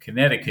Wethersfield,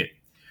 Connecticut.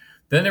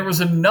 Then there was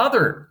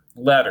another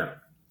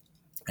letter,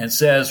 and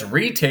says,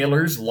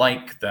 retailers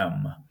like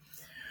them.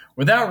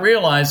 Without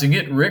realizing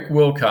it, Rick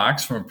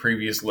Wilcox from a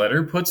previous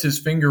letter puts his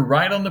finger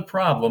right on the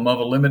problem of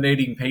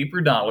eliminating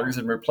paper dollars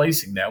and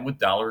replacing them with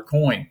dollar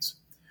coins.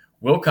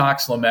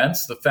 Wilcox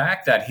laments the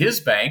fact that his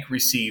bank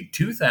received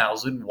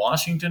 2,000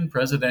 Washington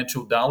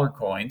presidential dollar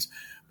coins,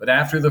 but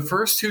after the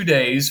first 2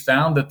 days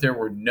found that there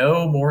were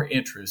no more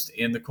interest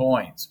in the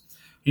coins.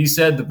 He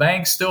said the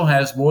bank still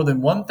has more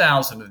than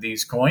 1,000 of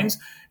these coins,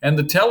 and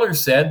the teller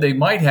said they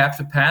might have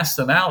to pass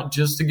them out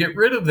just to get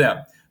rid of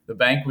them. The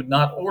bank would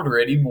not order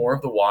any more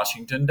of the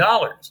Washington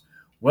dollars.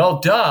 Well,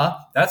 duh,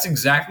 that's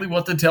exactly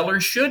what the teller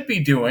should be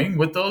doing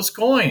with those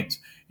coins.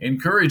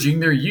 encouraging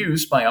their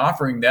use by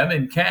offering them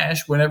in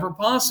cash whenever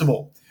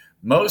possible.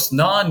 Most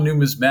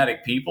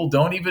non-numismatic people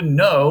don't even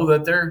know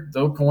that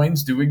those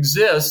coins do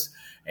exist,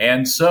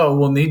 and so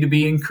will need to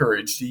be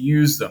encouraged to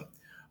use them.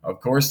 Of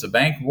course, the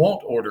bank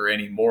won't order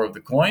any more of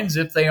the coins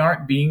if they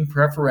aren't being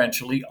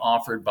preferentially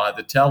offered by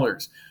the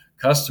tellers.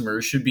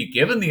 Customers should be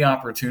given the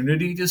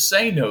opportunity to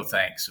say no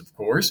thanks, of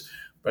course,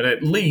 but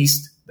at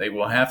least they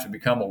will have to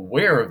become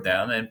aware of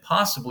them and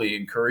possibly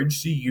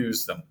encouraged to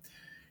use them.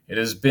 It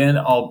has been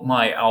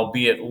my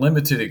albeit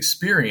limited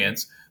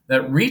experience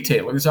that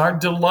retailers are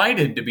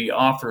delighted to be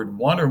offered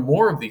one or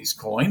more of these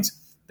coins.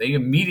 They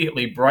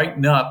immediately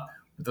brighten up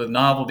with the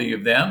novelty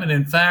of them, and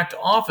in fact,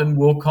 often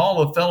will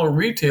call a fellow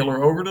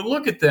retailer over to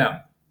look at them.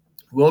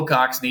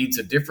 Wilcox needs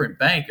a different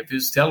bank if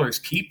his tellers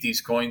keep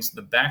these coins in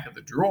the back of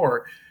the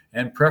drawer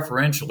and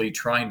preferentially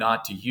try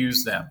not to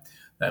use them.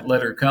 That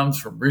letter comes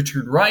from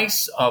Richard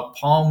Rice of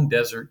Palm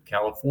Desert,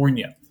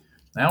 California.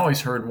 I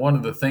always heard one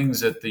of the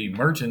things that the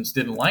merchants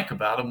didn't like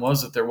about them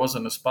was that there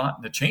wasn't a spot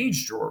in the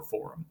change drawer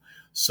for them.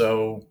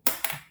 So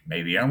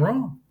maybe I'm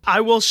wrong.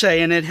 I will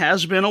say, and it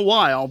has been a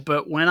while,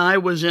 but when I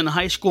was in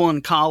high school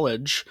and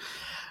college,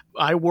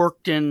 I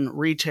worked in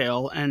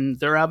retail, and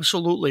there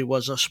absolutely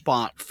was a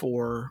spot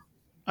for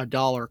a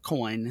dollar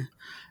coin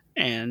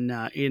and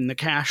in the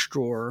cash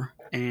drawer.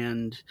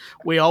 And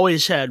we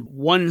always had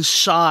one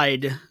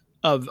side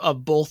of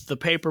both the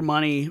paper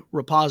money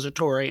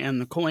repository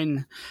and the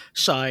coin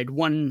side,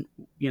 one,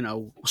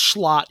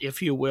 slot,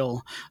 if you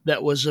will,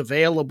 that was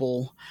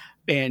available.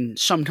 And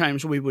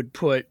sometimes we would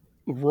put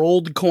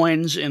rolled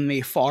coins in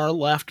the far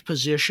left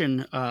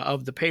position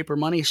of the paper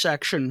money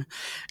section,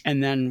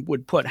 and then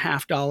would put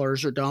half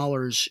dollars or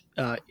dollars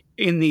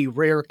in the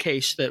rare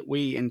case that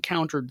we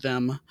encountered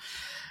them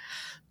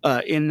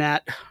in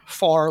that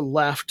far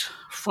left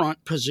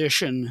front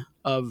position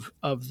of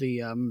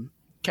the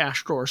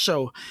cash drawer.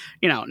 So,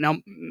 now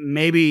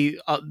maybe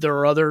there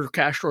are other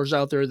cash drawers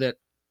out there that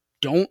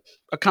don't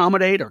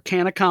accommodate or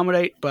can't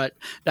accommodate, but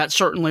that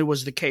certainly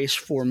was the case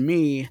for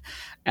me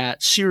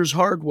at Sears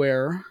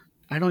Hardware.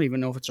 I don't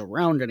even know if it's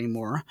around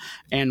anymore,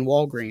 and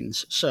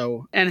Walgreens.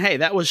 So, and hey,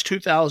 that was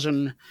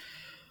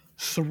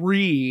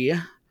 2003,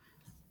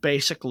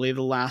 basically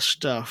the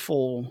last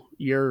full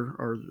year,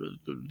 or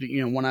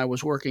when I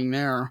was working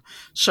there.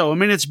 So, I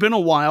mean, it's been a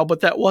while,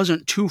 but that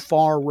wasn't too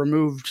far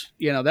removed.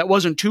 That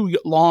wasn't too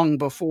long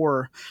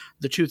before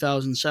the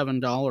 2007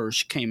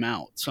 dollars came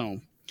out. So.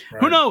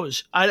 Right. Who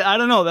knows? I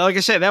don't know. Like I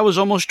said, that was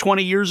almost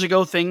 20 years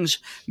ago. Things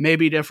may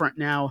be different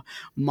now.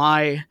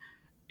 My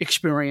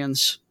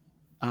experience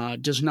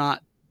does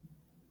not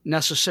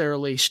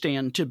necessarily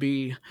stand to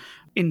be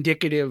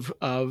indicative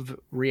of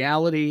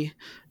reality.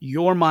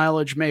 Your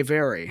mileage may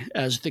vary,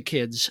 as the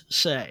kids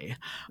say.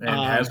 And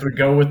as we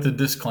go with the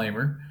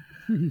disclaimer,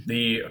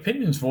 the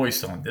opinions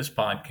voiced on this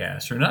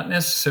podcast are not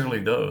necessarily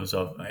those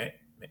of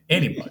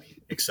anybody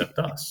except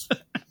us.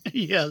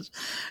 Yes.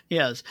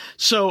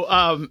 So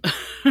I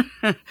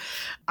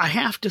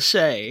have to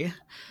say,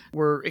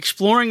 we're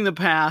exploring the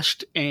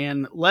past,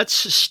 and let's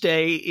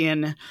stay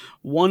in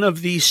one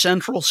of the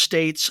central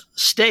states,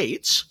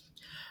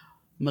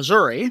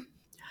 Missouri.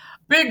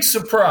 Big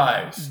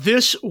surprise.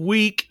 This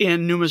week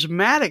in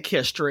numismatic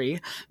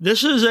history,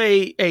 this is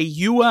a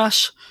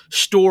U.S.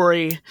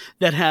 story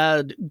that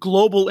had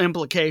global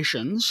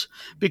implications,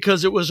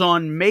 because it was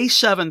on May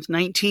 7th,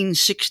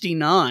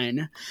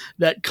 1969,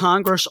 that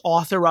Congress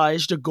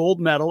authorized a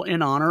gold medal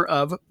in honor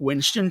of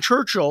Winston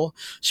Churchill,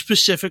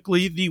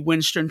 specifically the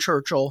Winston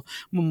Churchill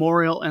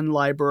Memorial and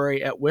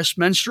Library at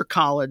Westminster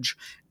College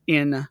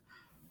in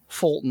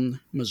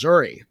Fulton,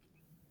 Missouri.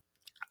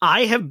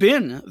 I have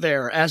been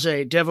there as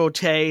a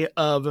devotee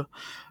of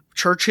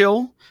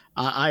Churchill.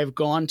 I've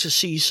gone to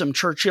see some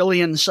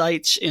Churchillian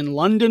sites in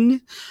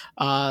London.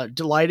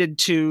 Delighted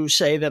to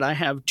say that I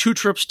have 2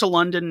 trips to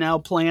London now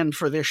planned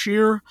for this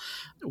year,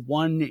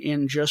 one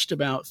in just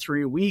about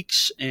 3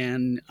 weeks,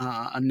 and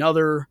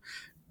another,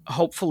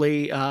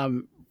 hopefully,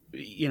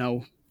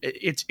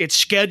 it's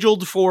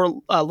scheduled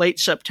for late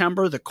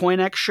September, the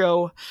CoinEx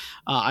show.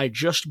 I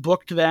just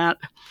booked that,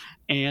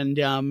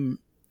 and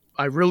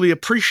I really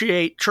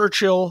appreciate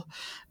Churchill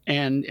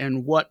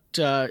and what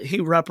he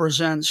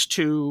represents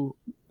to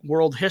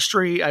world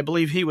history. I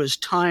believe he was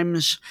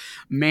Time's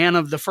man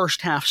of the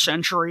first half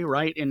century,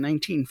 right, in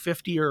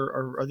 1950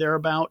 or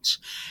thereabouts.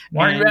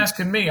 Why are you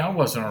asking me? I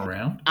wasn't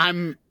around.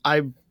 I'm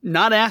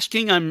not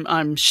asking.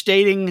 I'm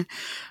stating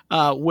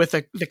with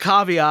the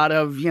caveat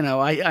of,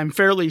 I'm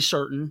fairly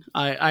certain.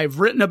 I've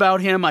written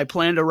about him. I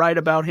plan to write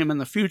about him in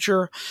the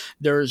future.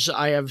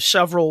 I have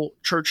several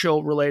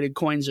Churchill-related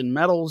coins and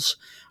medals,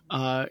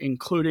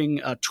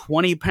 including a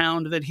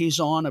 20-pound that he's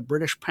on, a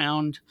British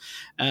pound,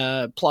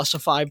 plus a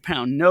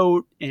 5-pound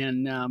note.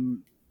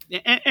 And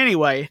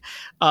anyway,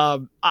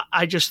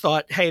 I just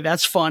thought, hey,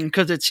 that's fun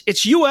because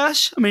it's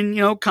U.S. I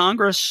mean,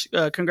 Congress,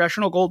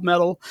 Congressional Gold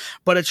Medal,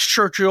 but it's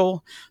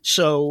Churchill.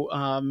 So,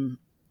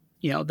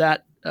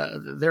 that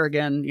there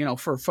again,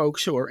 for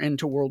folks who are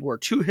into World War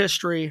II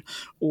history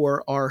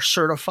or are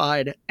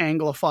certified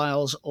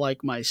Anglophiles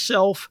like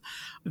myself,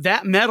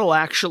 that medal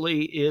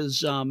actually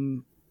is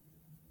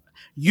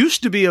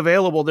used to be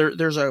available.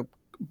 There's a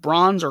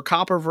bronze or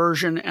copper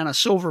version and a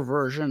silver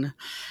version.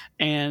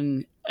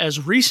 And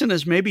as recent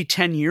as maybe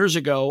 10 years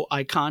ago,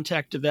 I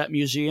contacted that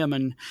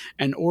museum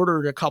and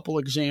ordered a couple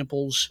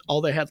examples.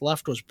 All they had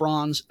left was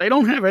bronze. They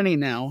don't have any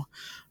now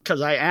because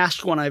I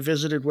asked when I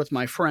visited with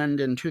my friend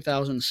in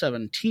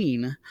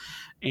 2017.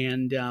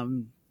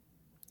 And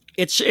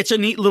it's a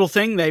neat little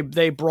thing.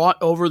 They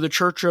brought over the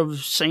Church of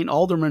St.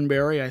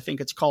 Aldermanbury, I think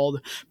it's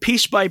called.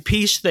 Piece by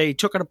piece, they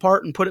took it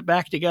apart and put it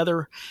back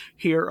together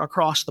here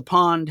across the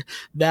pond.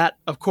 That,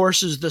 of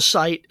course, is the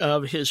site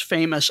of his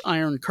famous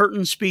Iron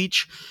Curtain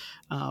speech,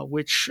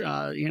 which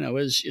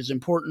is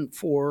important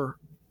for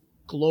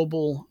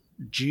global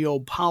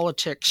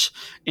geopolitics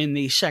in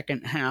the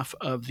second half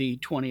of the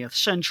 20th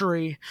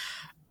century.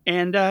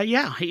 And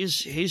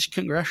he's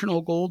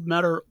Congressional Gold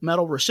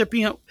Medal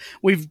recipient.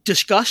 We've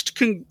discussed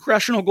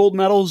Congressional Gold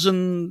Medals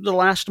in the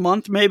last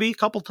month, maybe a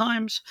couple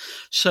times.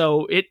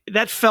 So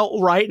that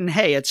felt right. And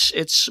hey,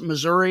 it's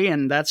Missouri,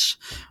 and that's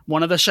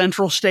one of the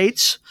central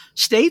states.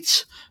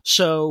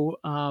 So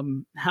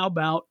how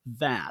about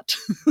that?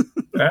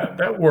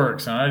 That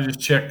works. And I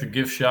just checked the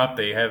gift shop.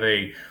 They have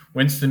a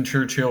Winston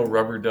Churchill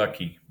rubber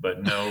ducky,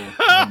 but no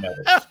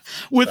medals.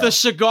 With a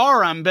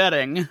cigar, I'm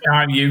betting.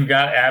 You've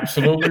got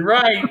absolutely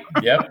right.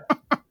 Yep.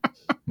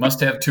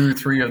 Must have 2 or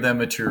 3 of them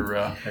at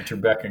your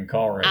beck and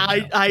call right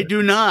now. I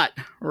do not.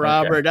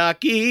 Robert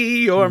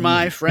Ducky, you're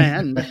my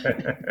friend.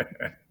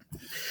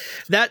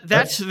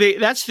 That's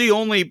the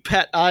only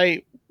pet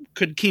I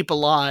could keep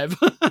alive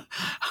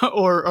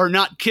or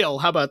not kill.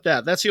 How about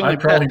that? That's the only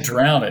I'd probably pet.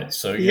 drown it.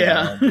 So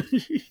yeah.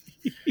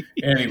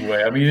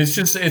 Anyway, I mean,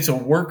 it's a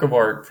work of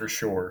art for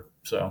sure.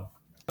 So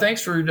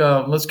thanks for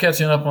let's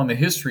catching up on the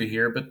history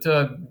here. But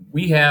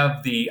we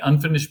have the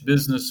unfinished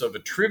business of a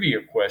trivia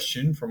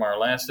question from our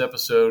last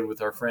episode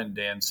with our friend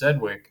Dan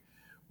Sedgwick,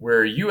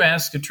 where you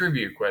asked a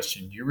trivia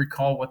question. Do you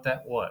recall what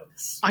that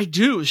was? I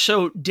do.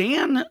 So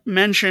Dan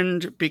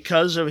mentioned,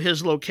 because of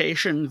his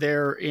location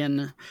there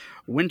in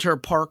Winter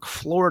Park,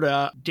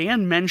 Florida,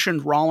 Dan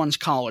mentioned Rollins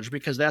College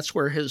because that's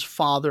where his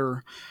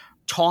father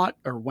taught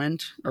or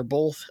went or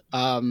both.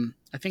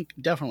 I think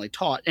definitely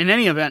taught. In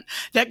any event,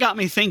 that got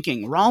me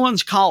thinking,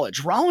 Rollins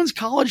College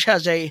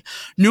has a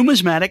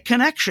numismatic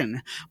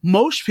connection.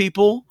 Most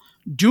people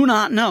do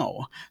not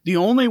know. The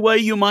only way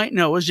you might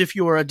know is if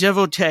you are a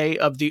devotee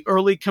of the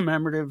early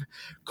commemorative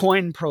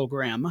coin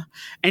program.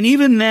 And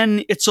even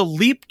then, it's a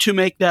leap to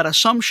make that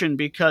assumption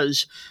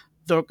because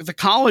the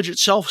college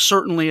itself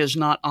certainly is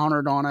not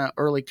honored on an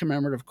early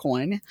commemorative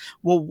coin.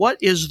 Well, what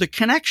is the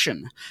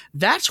connection?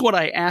 That's what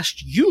I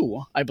asked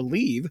you, I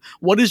believe.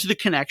 What is the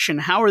connection?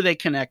 How are they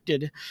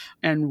connected?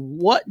 And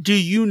what do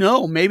you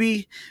know?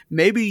 Maybe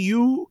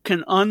you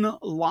can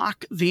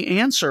unlock the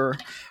answer.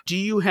 Do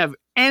you have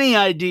any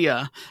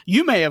idea?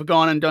 You may have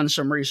gone and done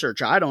some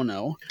research. I don't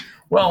know.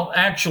 Well,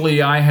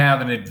 actually, I have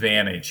an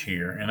advantage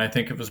here, and I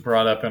think it was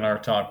brought up in our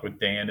talk with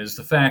Dan, is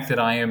the fact that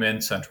I am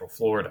in Central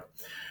Florida.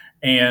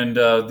 And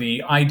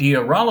the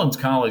idea, Rollins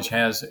College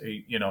has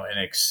an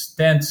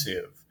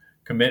extensive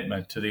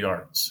commitment to the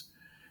arts.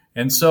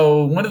 And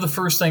so one of the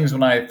first things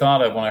when I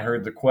thought of when I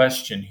heard the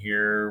question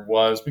here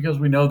was, because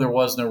we know there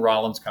was no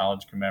Rollins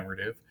College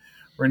commemorative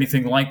or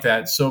anything like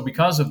that. So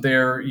because of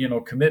their,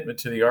 commitment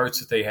to the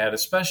arts that they had,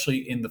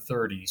 especially in the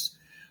 30s,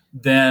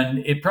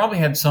 then it probably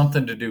had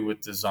something to do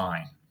with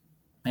design.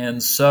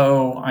 And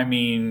so, I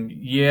mean,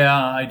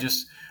 I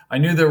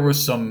knew there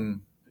was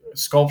some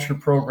sculpture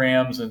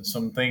programs and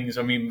some things.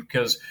 I mean,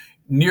 because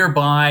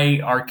nearby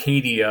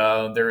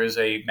Arcadia, there is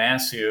a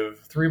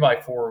massive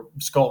 3x4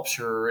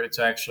 sculpture. It's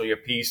actually a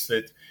piece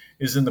that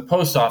is in the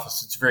post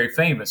office. It's very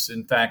famous.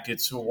 In fact,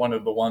 it's one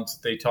of the ones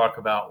that they talk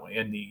about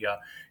in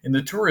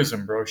the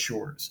tourism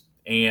brochures.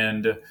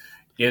 And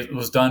it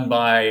was done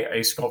by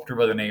a sculptor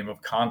by the name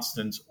of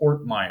Constance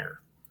Ortmeyer.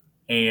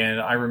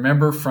 And I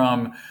remember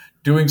from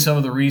doing some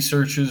of the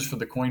researches for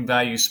the coin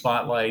value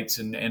spotlights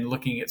and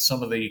looking at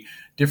some of the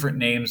different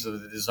names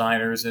of the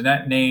designers. And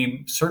that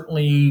name,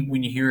 certainly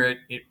when you hear it,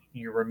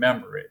 you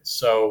remember it.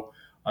 So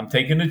I'm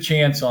taking a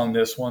chance on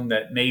this one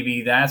that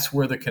maybe that's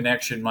where the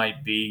connection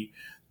might be,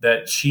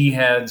 that she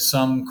had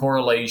some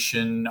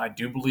correlation. I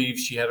do believe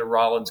she had a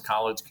Rollins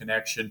College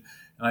connection,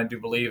 and I do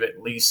believe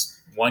at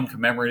least one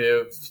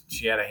commemorative,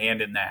 she had a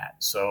hand in that.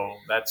 So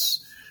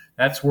that's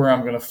where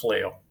I'm going to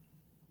flail.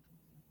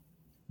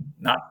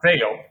 Not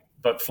fail,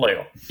 but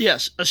flail.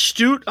 Yes,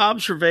 astute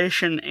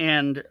observation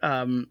and,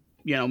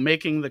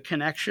 making the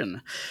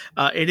connection.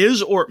 It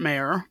is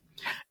Ortmeyer,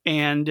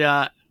 and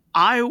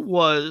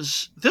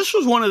this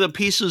was one of the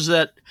pieces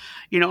that,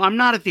 I'm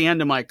not at the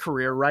end of my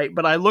career, right?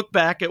 But I look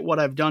back at what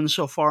I've done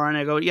so far and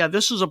I go, yeah,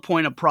 this is a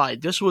point of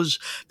pride. This was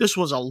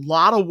a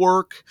lot of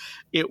work.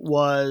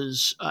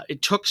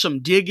 It took some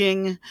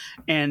digging,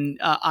 and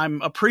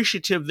I'm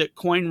appreciative that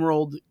Coin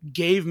World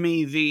gave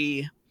me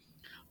the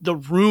the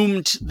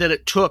room that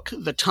it took,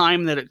 the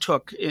time that it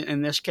took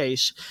in this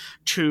case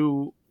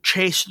to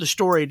chase the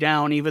story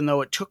down, even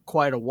though it took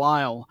quite a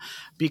while,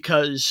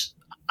 because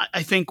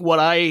I think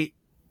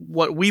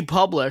what we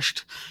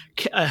published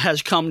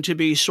has come to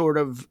be sort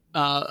of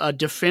a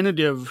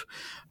definitive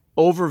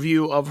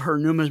overview of her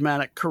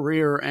numismatic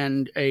career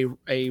and a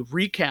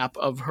recap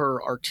of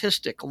her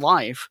artistic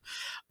life.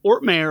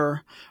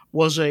 Ortmayer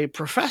was a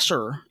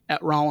professor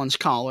at Rollins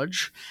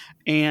College,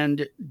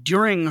 and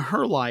during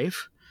her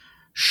life,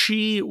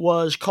 she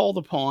was called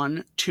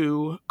upon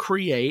to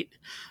create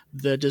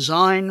the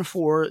design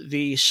for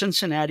the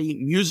Cincinnati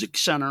Music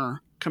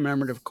Center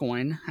commemorative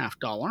coin,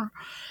 $50.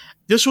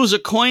 This was a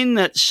coin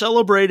that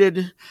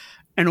celebrated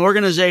an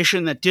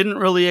organization that didn't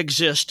really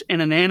exist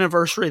and an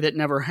anniversary that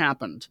never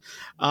happened.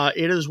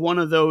 It is one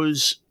of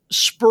those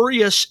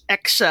spurious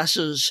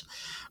excesses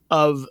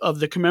of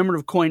the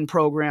commemorative coin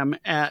program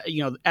at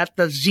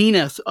the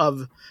zenith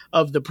of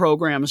the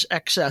program's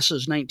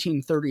excesses,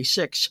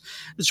 1936.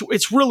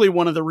 It's really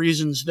one of the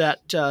reasons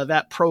that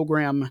that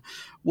program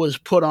was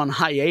put on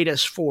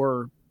hiatus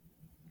for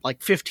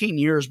like 15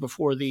 years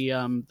before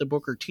the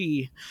Booker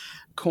T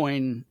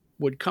coin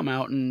would come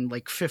out in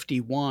like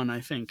 51, I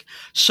think.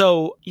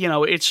 So,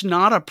 it's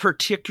not a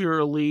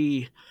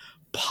particularly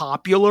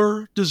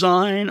popular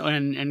design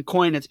and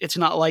coin. It's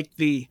not like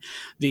the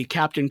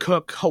Captain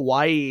Cook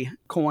Hawaii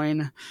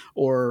coin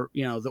or,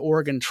 the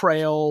Oregon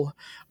Trail,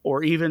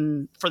 or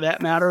even for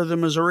that matter, the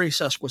Missouri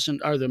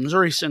the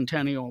Missouri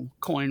Centennial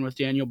coin with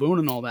Daniel Boone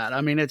and all that.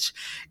 I mean,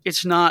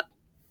 it's not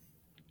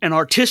an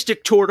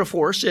artistic tour de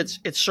force.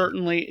 It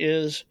certainly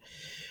is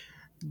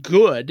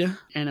good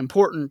and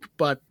important,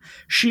 but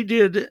she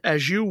did,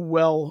 as you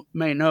well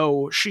may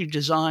know, she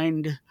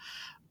designed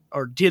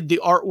or did the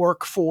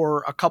artwork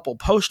for a couple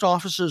post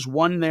offices,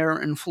 one there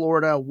in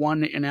Florida,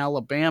 one in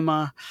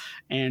Alabama,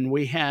 and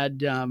we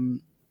had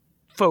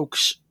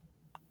folks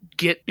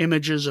get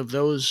images of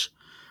those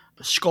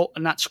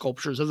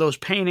of those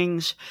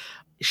paintings.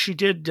 She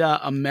did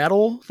a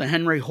medal, the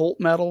Henry Holt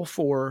Medal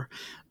for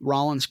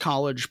Rollins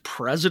College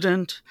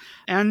president,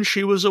 and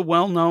she was a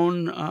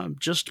well-known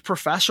just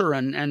professor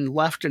and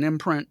left an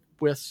imprint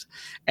with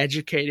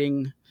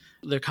educating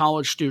the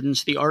college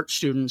students, the art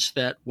students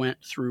that went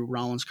through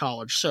Rollins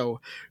College.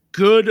 So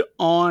good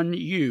on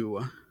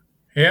you.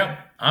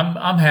 Yeah,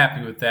 I'm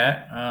happy with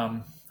that.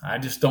 I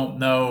just don't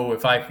know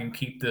if I can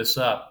keep this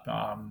up.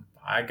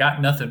 I got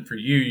nothing for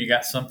you. You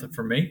got something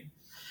for me?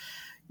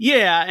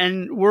 Yeah,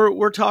 and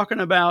we're talking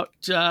about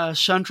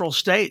Central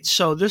States,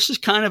 so this is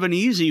kind of an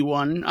easy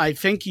one. I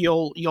think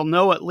you'll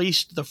know at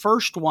least the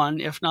first one,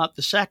 if not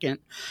the second.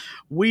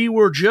 We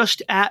were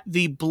just at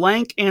the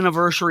blank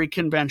anniversary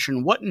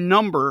convention. What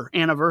number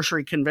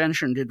anniversary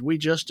convention did we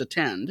just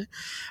attend?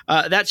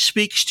 That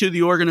speaks to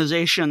the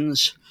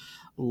organization's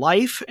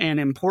life and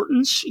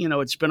importance.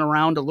 It's been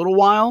around a little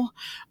while.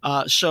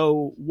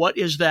 So what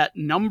is that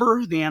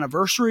number, the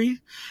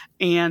anniversary,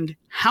 and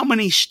how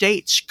many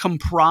states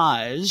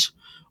comprise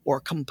or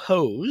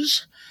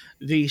compose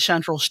the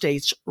Central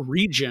States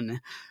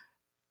region?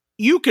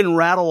 You can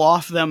rattle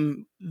off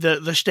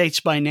the states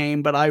by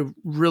name, but I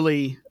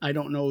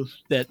don't know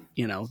that,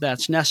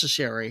 that's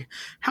necessary.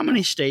 How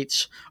many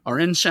states are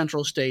in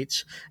Central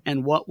States,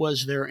 and what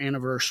was their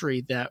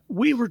anniversary that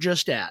we were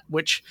just at,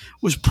 which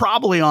was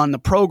probably on the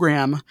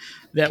program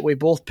that we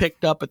both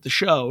picked up at the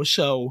show.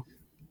 So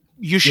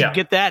you should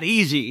get that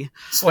easy.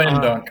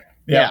 Slam dunk.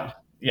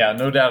 Yeah,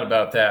 no doubt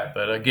about that.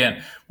 But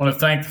again, I want to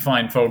thank the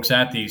fine folks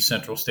at the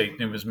Central State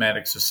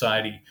Numismatic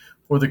Society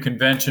for the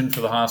convention,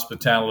 for the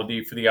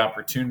hospitality, for the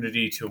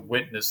opportunity to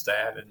witness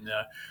that. And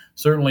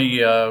certainly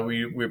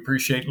we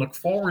appreciate, look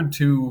forward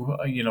to,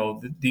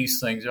 these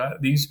things.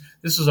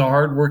 This is a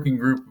hardworking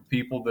group of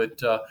people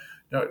that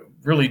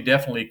really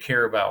definitely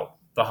care about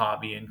the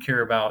hobby and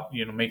care about,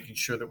 making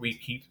sure that we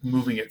keep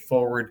moving it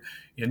forward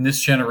in this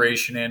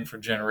generation and for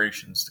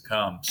generations to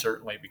come,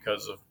 certainly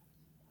because of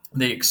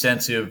the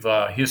extensive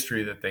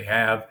history that they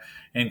have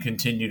and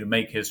continue to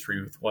make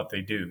history with what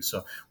they do.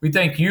 So we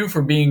thank you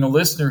for being a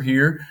listener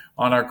here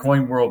on our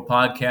Coin World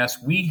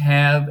podcast. We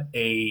have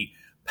a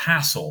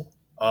passel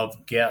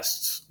of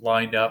guests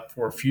lined up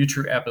for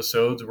future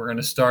episodes. We're going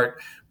to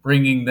start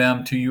bringing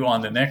them to you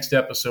on the next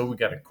episode. We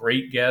got a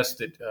great guest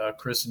that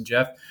Chris and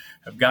Jeff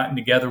have gotten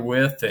together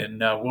with, and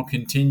we'll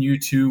continue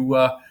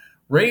to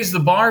raise the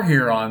bar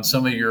here on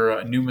some of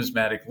your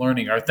numismatic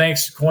learning. Our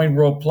thanks to Coin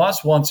World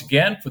Plus once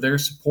again for their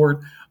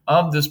support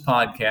of this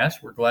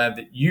podcast. We're glad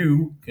that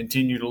you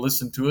continue to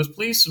listen to us.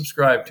 Please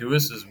subscribe to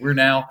us as we're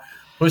now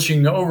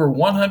pushing over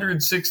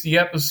 160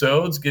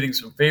 episodes, getting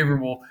some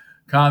favorable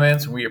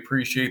comments, and we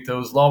appreciate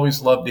those. We'll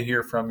always love to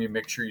hear from you.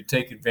 Make sure you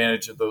take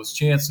advantage of those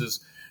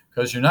chances,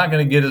 because you're not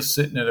going to get us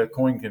sitting at a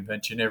coin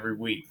convention every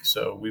week.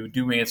 So we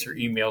do answer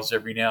emails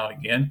every now and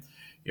again.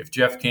 If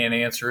Jeff can't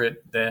answer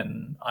it,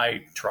 then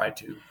I try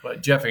to.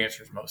 But Jeff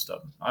answers most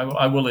of them.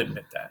 I will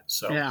admit that.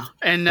 So yeah.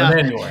 And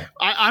anyway,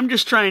 I'm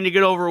just trying to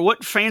get over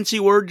what fancy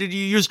word did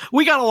you use?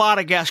 We got a lot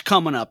of guests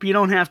coming up. You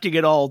don't have to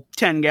get all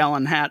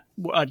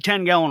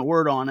 10-gallon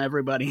word on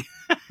everybody.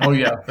 Oh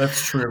yeah,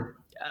 that's true.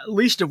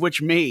 least of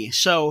which me.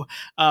 So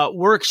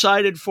we're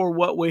excited for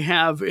what we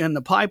have in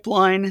the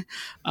pipeline.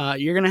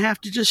 You're going to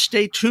have to just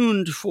stay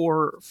tuned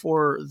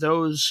for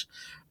those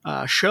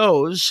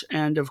shows.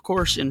 And of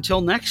course,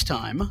 until next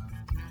time,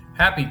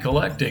 happy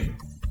collecting.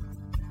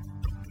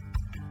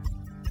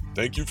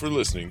 Thank you for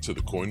listening to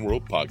the Coin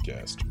World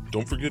Podcast.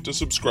 Don't forget to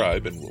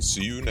subscribe, and we'll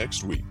see you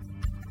next week.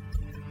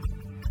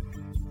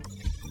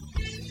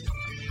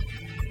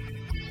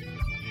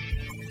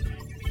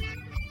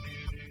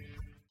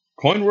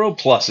 CoinWorld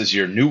Plus is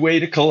your new way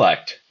to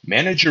collect.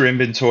 Manage your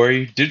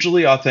inventory,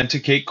 digitally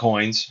authenticate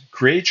coins,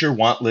 create your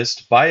want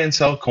list, buy and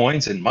sell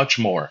coins, and much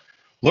more.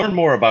 Learn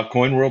more about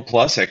CoinWorld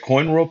Plus at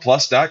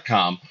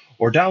coinworldplus.com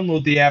or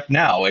download the app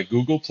now at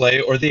Google Play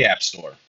or the App Store.